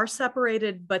 They are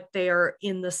separated, but they are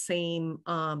in the same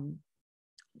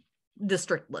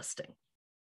district listing.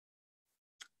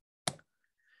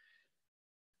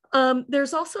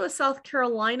 There's also a South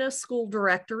Carolina school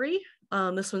directory.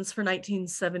 This one's for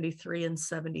 1973 and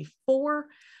 74.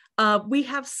 We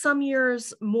have some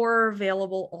years more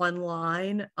available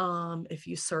online. If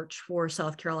you search for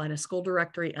South Carolina school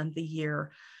directory and the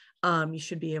year, you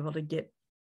should be able to get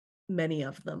many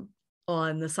of them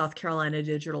on the South Carolina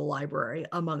Digital Library,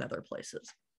 among other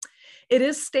places. It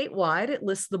is statewide. It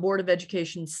lists the Board of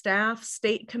Education staff,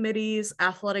 state committees,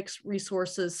 athletics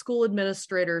resources, school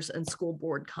administrators, and school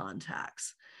board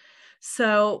contacts.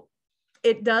 So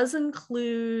it does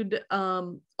include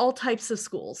all types of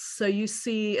schools. So you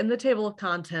see in the table of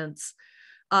contents,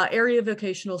 area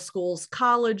vocational schools,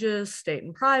 colleges, state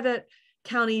and private,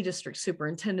 county district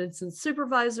superintendents and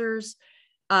supervisors,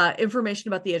 information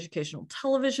about the educational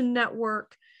television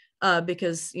network,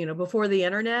 because, you know, before the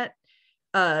internet,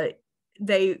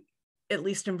 they, at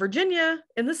least in Virginia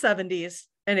in the 70s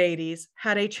and 80s,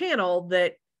 had a channel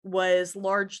that was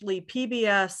largely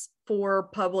PBS for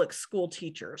public school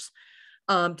teachers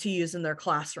to use in their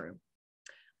classroom.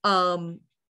 And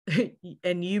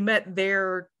you met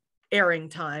their airing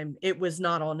time. It was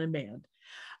not on demand.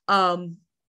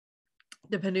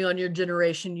 Depending on your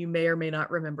generation, you may or may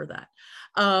not remember that.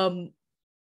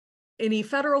 Any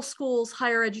federal schools,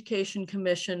 Higher Education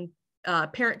Commission,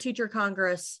 Parent-Teacher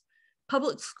Congress,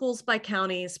 public schools by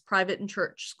counties, private and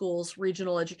church schools,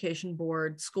 Regional Education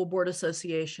Board, School Board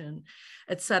Association,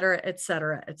 et cetera, et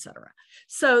cetera, et cetera.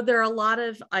 So there are a lot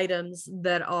of items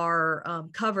that are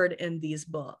covered in these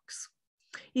books.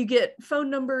 You get phone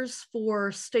numbers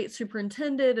for state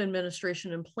superintendent,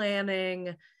 administration and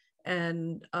planning,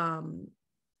 and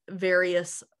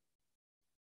various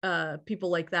people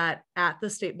like that at the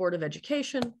State Board of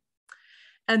Education.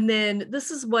 And then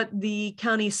this is what the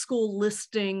county school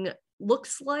listing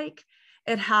looks like.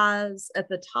 It has at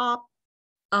the top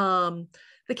the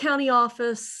county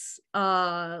office,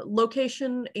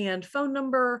 location and phone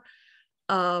number.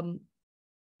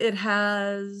 It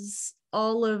has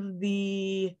all of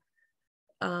the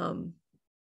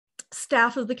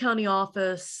staff of the county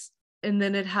office, and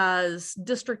then it has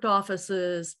district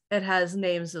offices. It has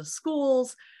names of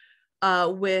schools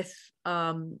with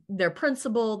their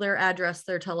principal, their address,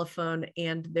 their telephone,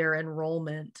 and their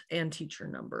enrollment and teacher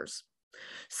numbers.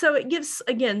 So it gives,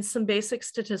 again, some basic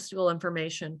statistical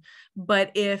information, but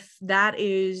if that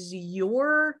is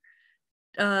your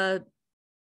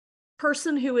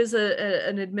person who is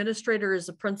an administrator, is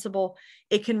a principal,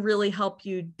 it can really help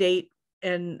you date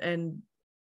and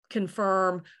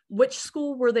confirm which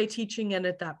school were they teaching in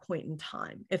at that point in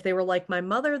time. If they were like my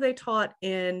mother, they taught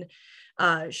in,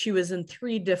 she was in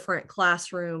 3 different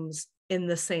classrooms in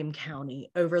the same county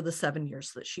over the 7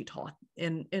 years that she taught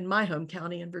in my home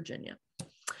county in Virginia.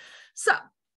 So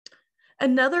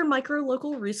another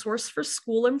micro-local resource for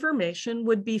school information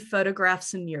would be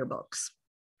photographs and yearbooks.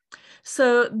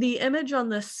 So the image on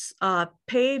this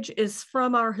page is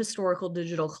from our historical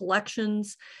digital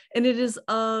collections, and it is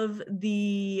of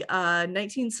the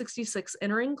 1966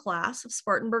 entering class of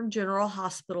Spartanburg General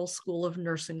Hospital School of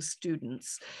Nursing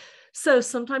students. So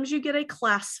sometimes you get a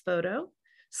class photo,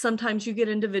 sometimes you get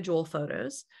individual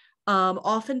photos.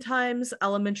 Oftentimes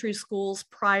elementary schools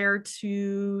prior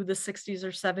to the 60s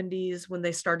or 70s, when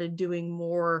they started doing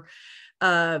more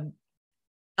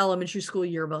elementary school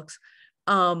yearbooks,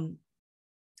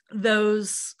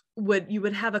 those you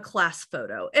would have a class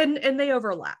photo, and they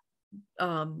overlap.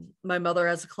 My mother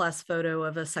has a class photo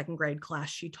of a 2nd grade class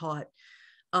she taught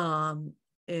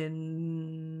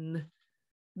in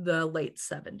the late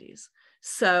 70s.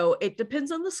 So it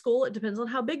depends on the school. It depends on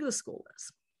how big the school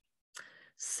is.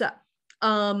 So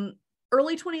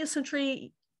early 20th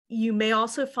century, you may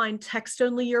also find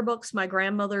text-only yearbooks. My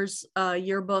grandmother's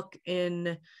yearbook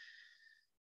in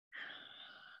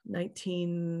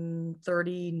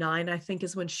 1939, I think,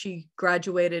 is when she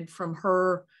graduated from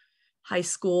her high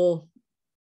school.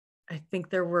 I think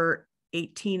there were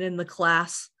 18 in the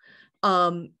class,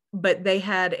 but they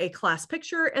had a class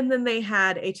picture, and then they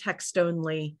had a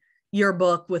text-only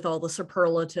yearbook with all the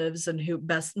superlatives and who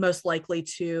most likely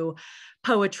to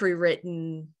poetry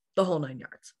written, the whole 9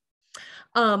 yards.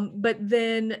 But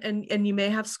then, and you may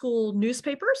have school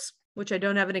newspapers, which I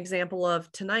don't have an example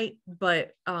of tonight,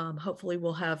 but hopefully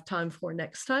we'll have time for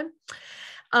next time.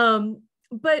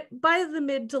 But by the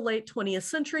mid to late 20th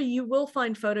century, you will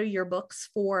find photo yearbooks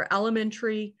for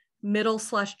elementary,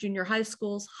 middle/junior high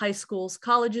schools,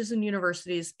 colleges and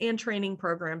universities, and training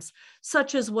programs,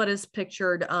 such as what is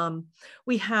pictured.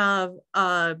 We have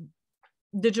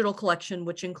digital collection,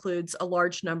 which includes a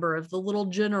large number of the little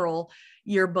general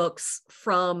yearbooks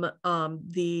from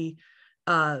the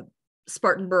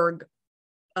Spartanburg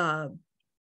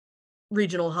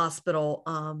Regional Hospital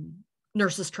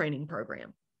nurses training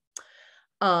program,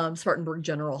 Spartanburg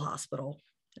General Hospital.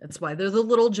 That's why they're the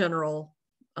little general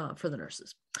for the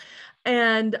nurses.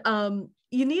 And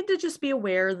you need to just be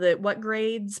aware that what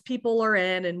grades people are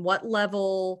in and what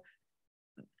level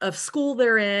of school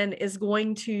they're in is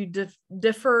going to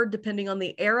differ depending on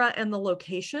the era and the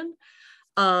location.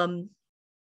 And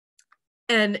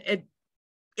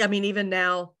even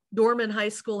now, Dorman High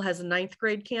School has a 9th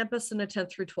grade campus and a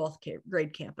 10th through 12th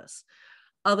grade campus.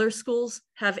 Other schools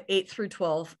have 8th through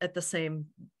 12 at the same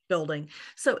building.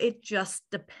 So it just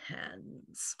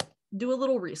depends. Do a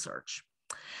little research.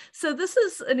 So this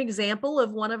is an example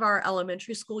of one of our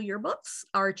elementary school yearbooks,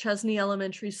 our Chesney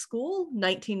Elementary School,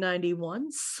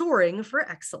 1991, Soaring for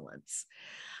Excellence.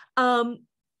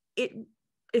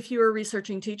 If you are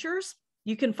researching teachers,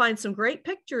 you can find some great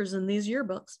pictures in these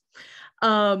yearbooks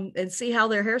and see how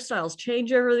their hairstyles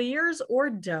change over the years or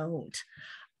don't.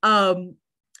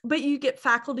 But you get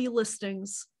faculty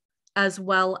listings as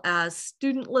well as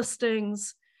student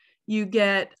listings. You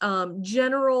get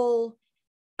general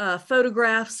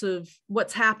photographs of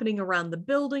what's happening around the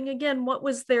building. Again, what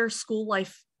was their school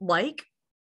life like,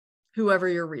 whoever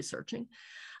you're researching.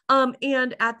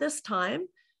 And at this time,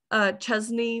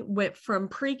 Chesney went from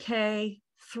pre-K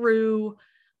through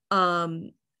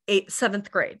 7th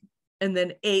grade, and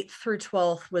then 8th through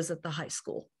 12th was at the high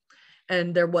school,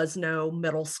 and there was no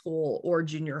middle school or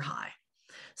junior high.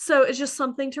 So it's just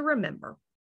something to remember.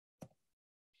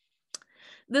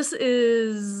 This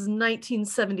is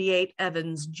 1978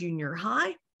 Evans Junior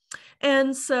High.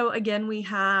 And so again, we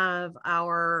have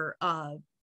our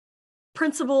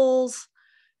principals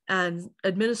and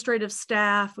administrative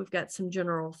staff. We've got some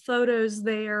general photos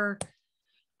there.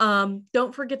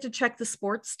 Don't forget to check the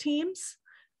sports teams.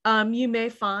 You may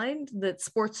find that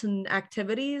sports and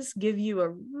activities give you a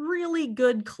really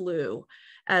good clue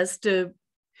as to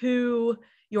who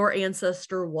your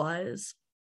ancestor was.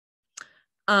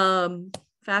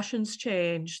 Fashions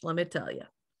change, let me tell you.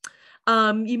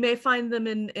 You may find them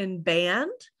in band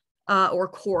or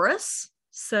chorus.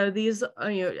 So these,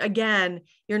 again,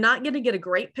 you're not going to get a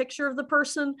great picture of the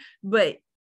person, but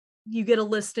you get a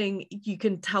listing, you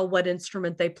can tell what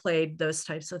instrument they played, those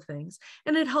types of things.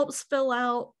 And it helps fill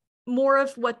out more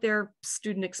of what their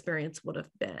student experience would have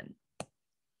been.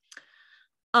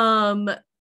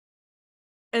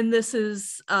 And this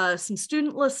is some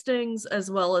student listings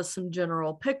as well as some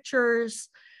general pictures.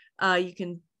 You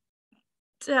can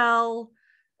tell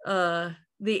the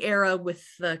era with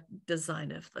the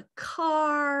design of the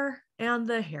car and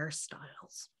the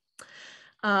hairstyles.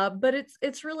 But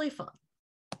it's really fun.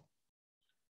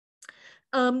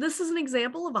 This is an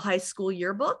example of a high school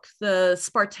yearbook, the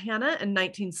Spartana in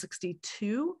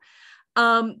 1962.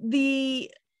 The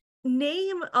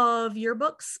name of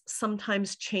yearbooks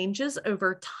sometimes changes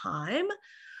over time.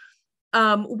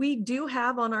 We do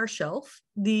have on our shelf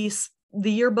the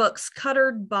yearbooks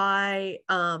cuttered by,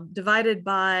 divided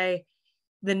by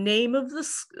the name of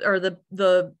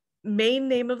the main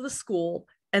name of the school,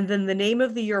 and then the name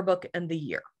of the yearbook and the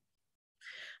year.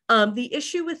 The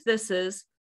issue with this is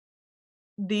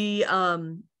the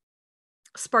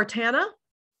Spartana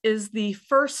is the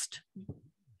first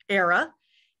era,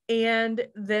 and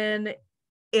then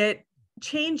it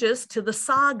changes to the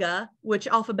Saga, which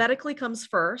alphabetically comes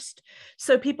first.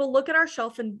 So people look at our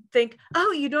shelf and think,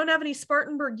 oh, you don't have any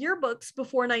Spartanburg yearbooks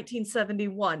before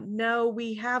 1971. No,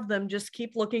 we have them. Just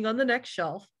keep looking on the next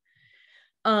shelf.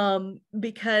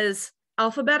 Because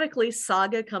alphabetically,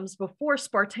 Saga comes before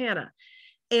Spartana.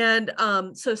 And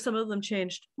so some of them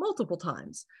changed multiple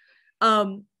times.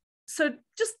 So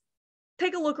just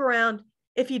take a look around.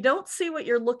 If you don't see what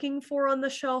you're looking for on the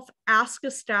shelf, ask a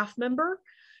staff member.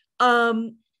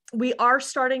 We are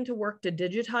starting to work to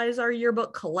digitize our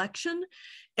yearbook collection.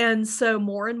 And so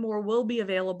more and more will be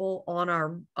available on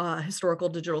our Historical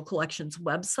Digital Collections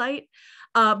website,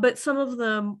 but some of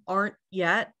them aren't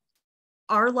yet.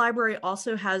 Our library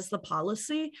also has the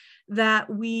policy that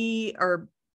we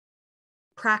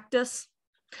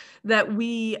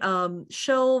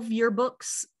shelve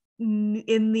yearbooks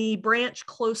in the branch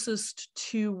closest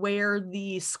to where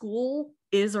the school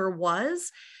is or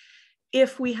was,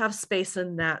 if we have space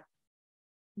in that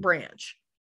branch.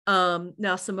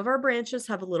 Now, some of our branches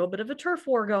have a little bit of a turf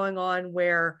war going on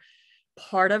where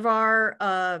part of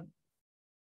our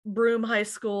Broome High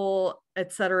School,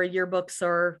 etc. yearbooks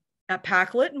are at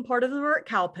Packlet and part of them are at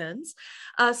Cowpens.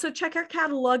 So check our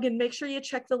catalog and make sure you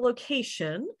check the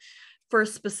location for a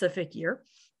specific year.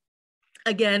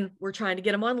 Again, we're trying to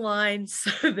get them online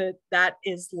so that that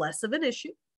is less of an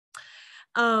issue.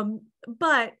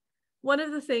 But one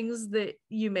of the things that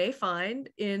you may find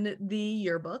in the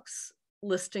yearbooks,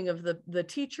 listing of the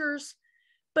teachers,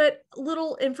 but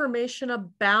little information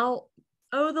about,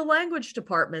 oh, the language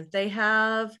department. They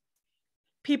have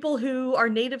people who are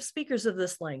native speakers of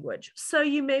this language. So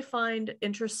you may find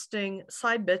interesting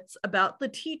side bits about the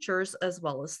teachers as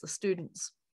well as the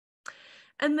students.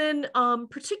 And then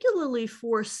particularly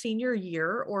for senior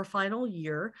year or final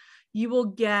year, you will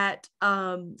get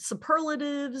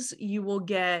superlatives, you will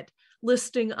get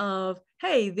listing of,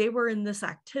 hey, they were in this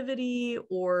activity,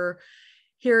 or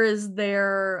here is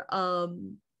their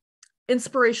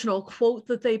inspirational quote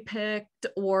that they picked,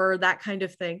 or that kind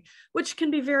of thing, which can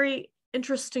be very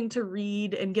interesting to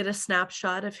read and get a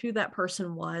snapshot of who that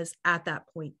person was at that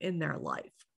point in their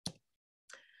life.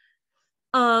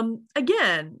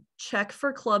 Again, check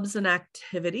for clubs and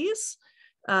activities.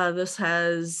 This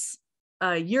has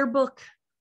a yearbook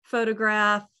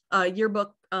photograph,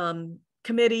 yearbook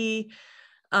committee,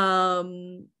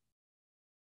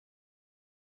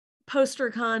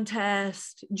 poster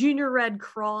contest, Junior Red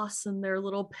Cross and their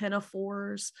little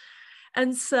pinafores.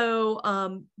 And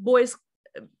so boys,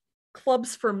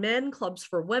 clubs for men, clubs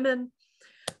for women.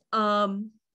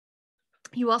 You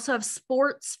also have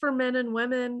sports for men and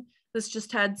women. This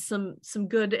just had some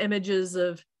good images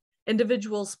of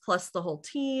individuals plus the whole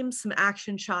team, some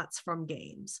action shots from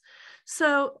games.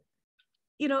 So,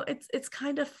 you know, it's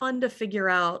kind of fun to figure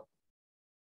out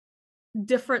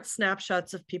different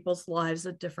snapshots of people's lives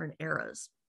at different eras.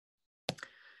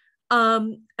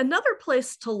 Another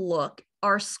place to look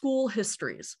are school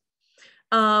histories.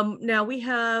 Now we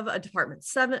have a department.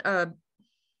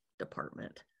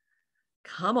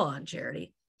 Come on,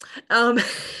 Charity.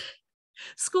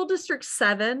 School District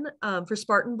 7 for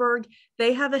Spartanburg,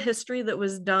 they have a history that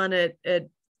was done at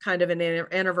kind of an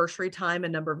anniversary time a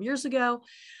number of years ago.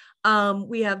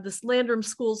 We have this Landrum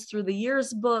Schools Through the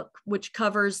Years book, which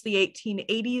covers the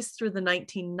 1880s through the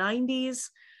 1990s.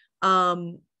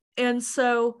 And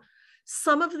so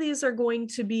some of these are going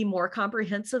to be more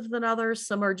comprehensive than others.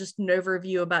 Some are just an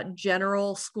overview about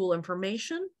general school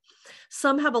information.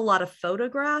 Some have a lot of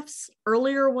photographs.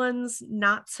 Earlier ones,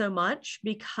 not so much,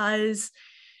 because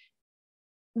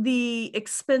the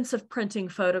expense of printing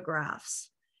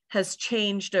photographs has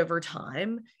changed over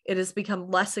time. It has become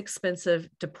less expensive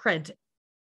to print,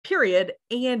 period,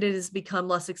 and it has become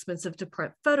less expensive to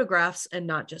print photographs and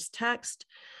not just text.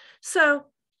 So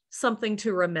something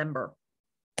to remember.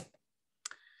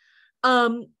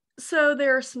 So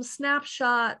there are some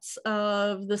snapshots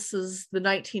of, this is the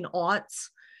 1900s.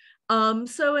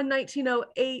 So in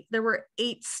 1908, there were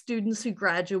 8 students who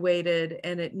graduated,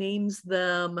 and it names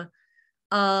them.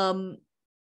 And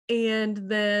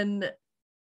then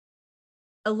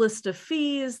a list of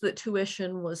fees, that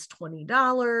tuition was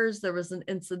 $20. There was an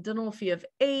incidental fee of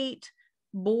 $8,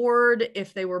 board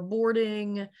if they were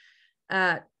boarding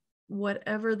at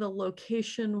whatever the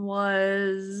location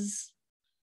was.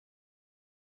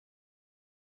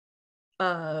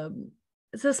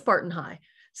 It says Spartan High.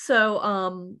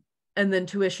 So, and then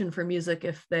tuition for music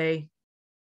if they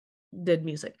did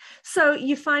music. So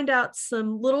you find out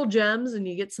some little gems and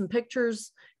you get some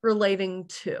pictures relating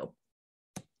to.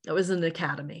 It was an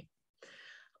academy.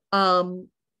 And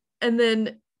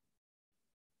then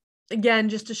again,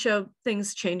 just to show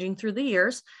things changing through the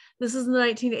years, this is the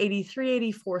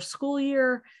 1983-84 school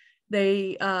year.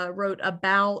 They wrote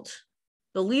about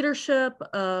the leadership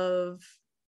of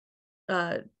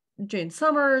Jane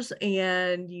Summers,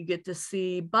 and you get to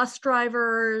see bus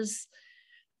drivers,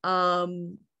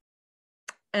 and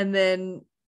then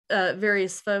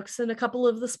various folks in a couple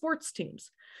of the sports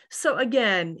teams. So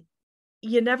again,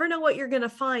 you never know what you're going to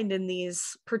find in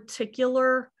these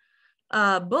particular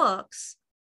books,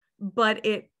 but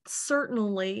it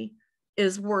certainly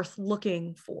is worth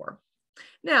looking for.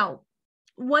 Now,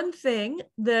 one thing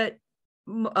that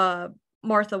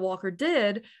Martha Walker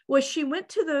did was she went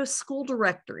to those school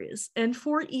directories, and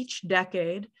for each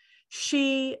decade,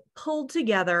 she pulled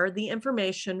together the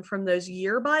information from those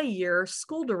year-by-year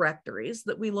school directories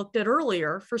that we looked at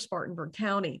earlier for Spartanburg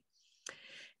County.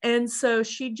 And so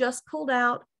she just pulled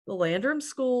out the Landrum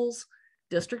Schools,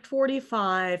 District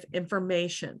 45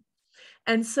 information.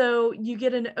 And so you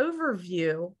get an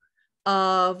overview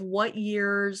of what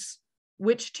years,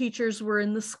 which teachers were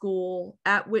in the school,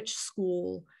 at which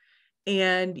school,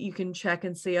 and you can check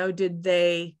and see, oh, did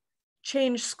they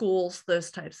change schools,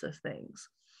 those types of things.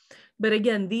 But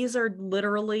again, these are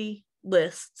literally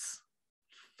lists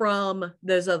from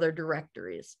those other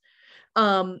directories.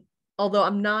 Although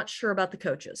I'm not sure about the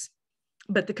coaches.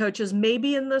 but the coaches may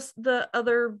be in the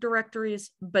other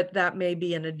directories, but that may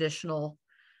be an additional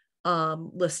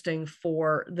listing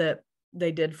for that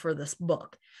they did for this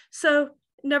book. So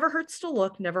never hurts to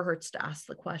look, never hurts to ask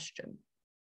the question.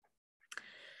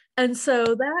 And so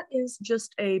that is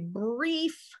just a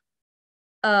brief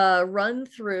run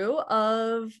through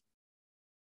of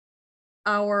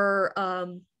our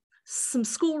some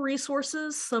school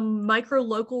resources, some micro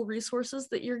local resources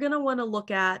that you're going to want to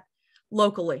look at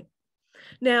locally.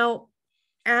 Now,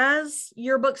 as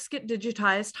yearbooks get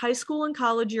digitized, high school and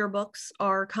college yearbooks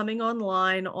are coming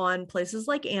online on places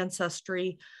like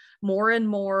Ancestry more and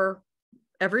more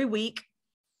every week.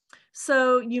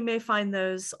 So you may find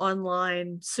those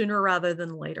online sooner rather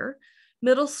than later.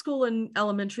 Middle school and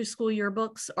elementary school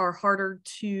yearbooks are harder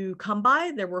to come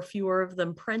by. There were fewer of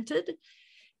them printed,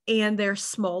 and they're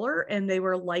smaller, and they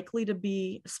were likely to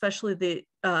be, especially the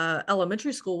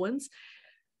elementary school ones,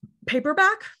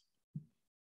 paperback.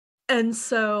 And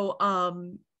so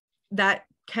that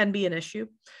can be an issue.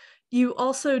 You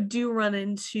also do run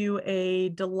into a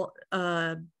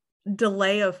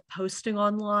delay of posting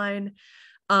online,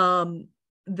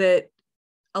 that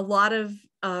a lot of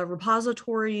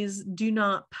repositories do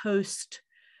not post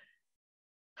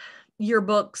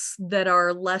yearbooks that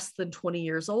are less than 20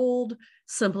 years old,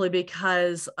 simply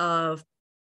because of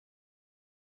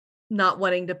not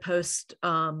wanting to post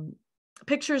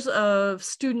pictures of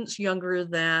students younger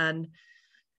than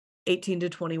 18 to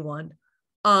 21.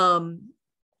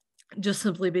 Just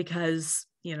simply because,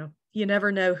 you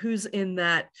never know who's in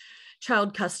that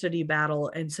child custody battle.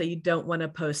 And so you don't want to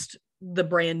post the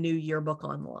brand new yearbook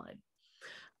online.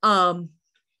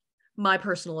 My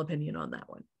personal opinion on that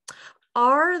one.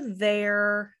 Are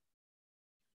there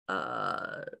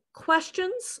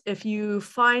questions? If you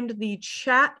find the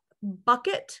chat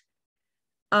bucket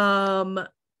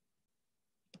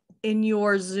in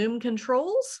your Zoom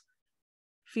controls,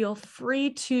 feel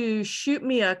free to shoot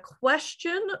me a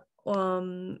question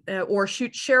or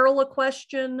shoot Cheryl a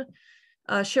question.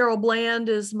 Cheryl Bland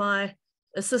is my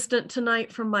assistant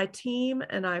tonight from my team,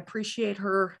 and I appreciate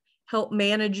her help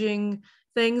managing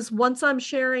things. Once I'm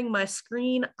sharing my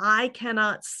screen, I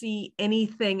cannot see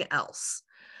anything else.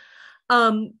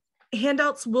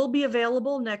 Handouts will be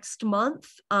available next month,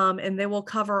 and they will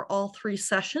cover all 3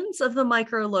 sessions of the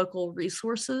micro local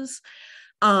resources.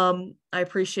 I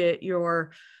appreciate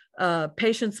your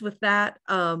patience with that.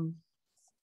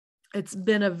 It's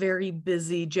been a very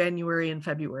busy January and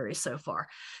February so far.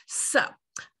 So,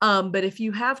 but if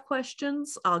you have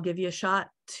questions, I'll give you a shot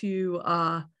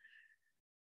to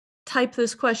type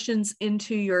those questions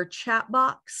into your chat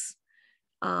box.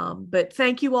 But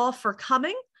thank you all for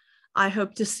coming. I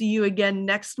hope to see you again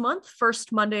next month,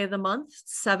 first Monday of the month,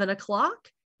 7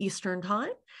 o'clock Eastern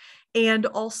time. And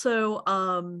also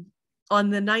on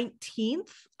the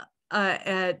 19th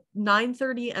at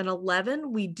 9:30 and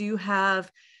 11, we do have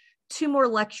 2 more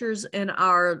lectures in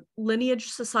our Lineage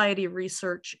Society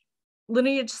research,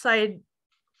 Lineage Society,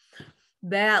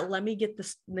 let me get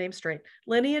this name straight,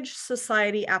 Lineage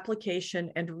Society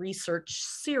Application and Research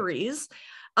Series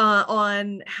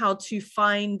on how to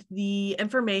find the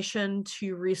information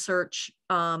to research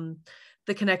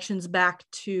the connections back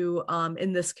to,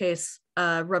 in this case,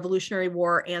 Revolutionary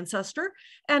War ancestor,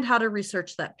 and how to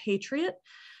research that Patriot.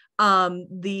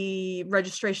 The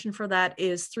registration for that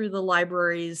is through the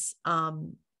library's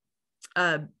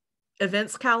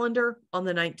events calendar on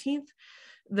the 19th.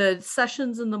 The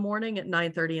sessions in the morning at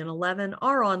 9:30 and 11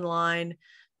 are online,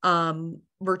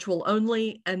 virtual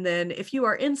only. And then if you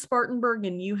are in Spartanburg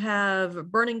and you have a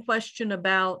burning question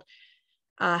about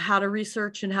how to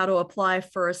research and how to apply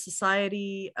for a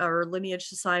society or lineage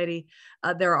society,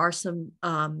 there are some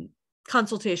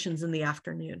consultations in the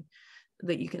afternoon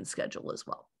that you can schedule as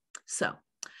well. So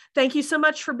thank you so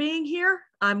much for being here.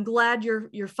 I'm glad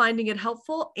you're finding it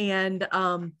helpful, and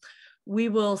we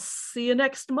will see you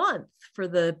next month for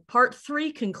the part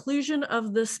 3 conclusion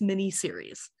of this mini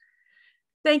series.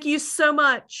 Thank you so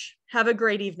much. Have a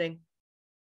great evening.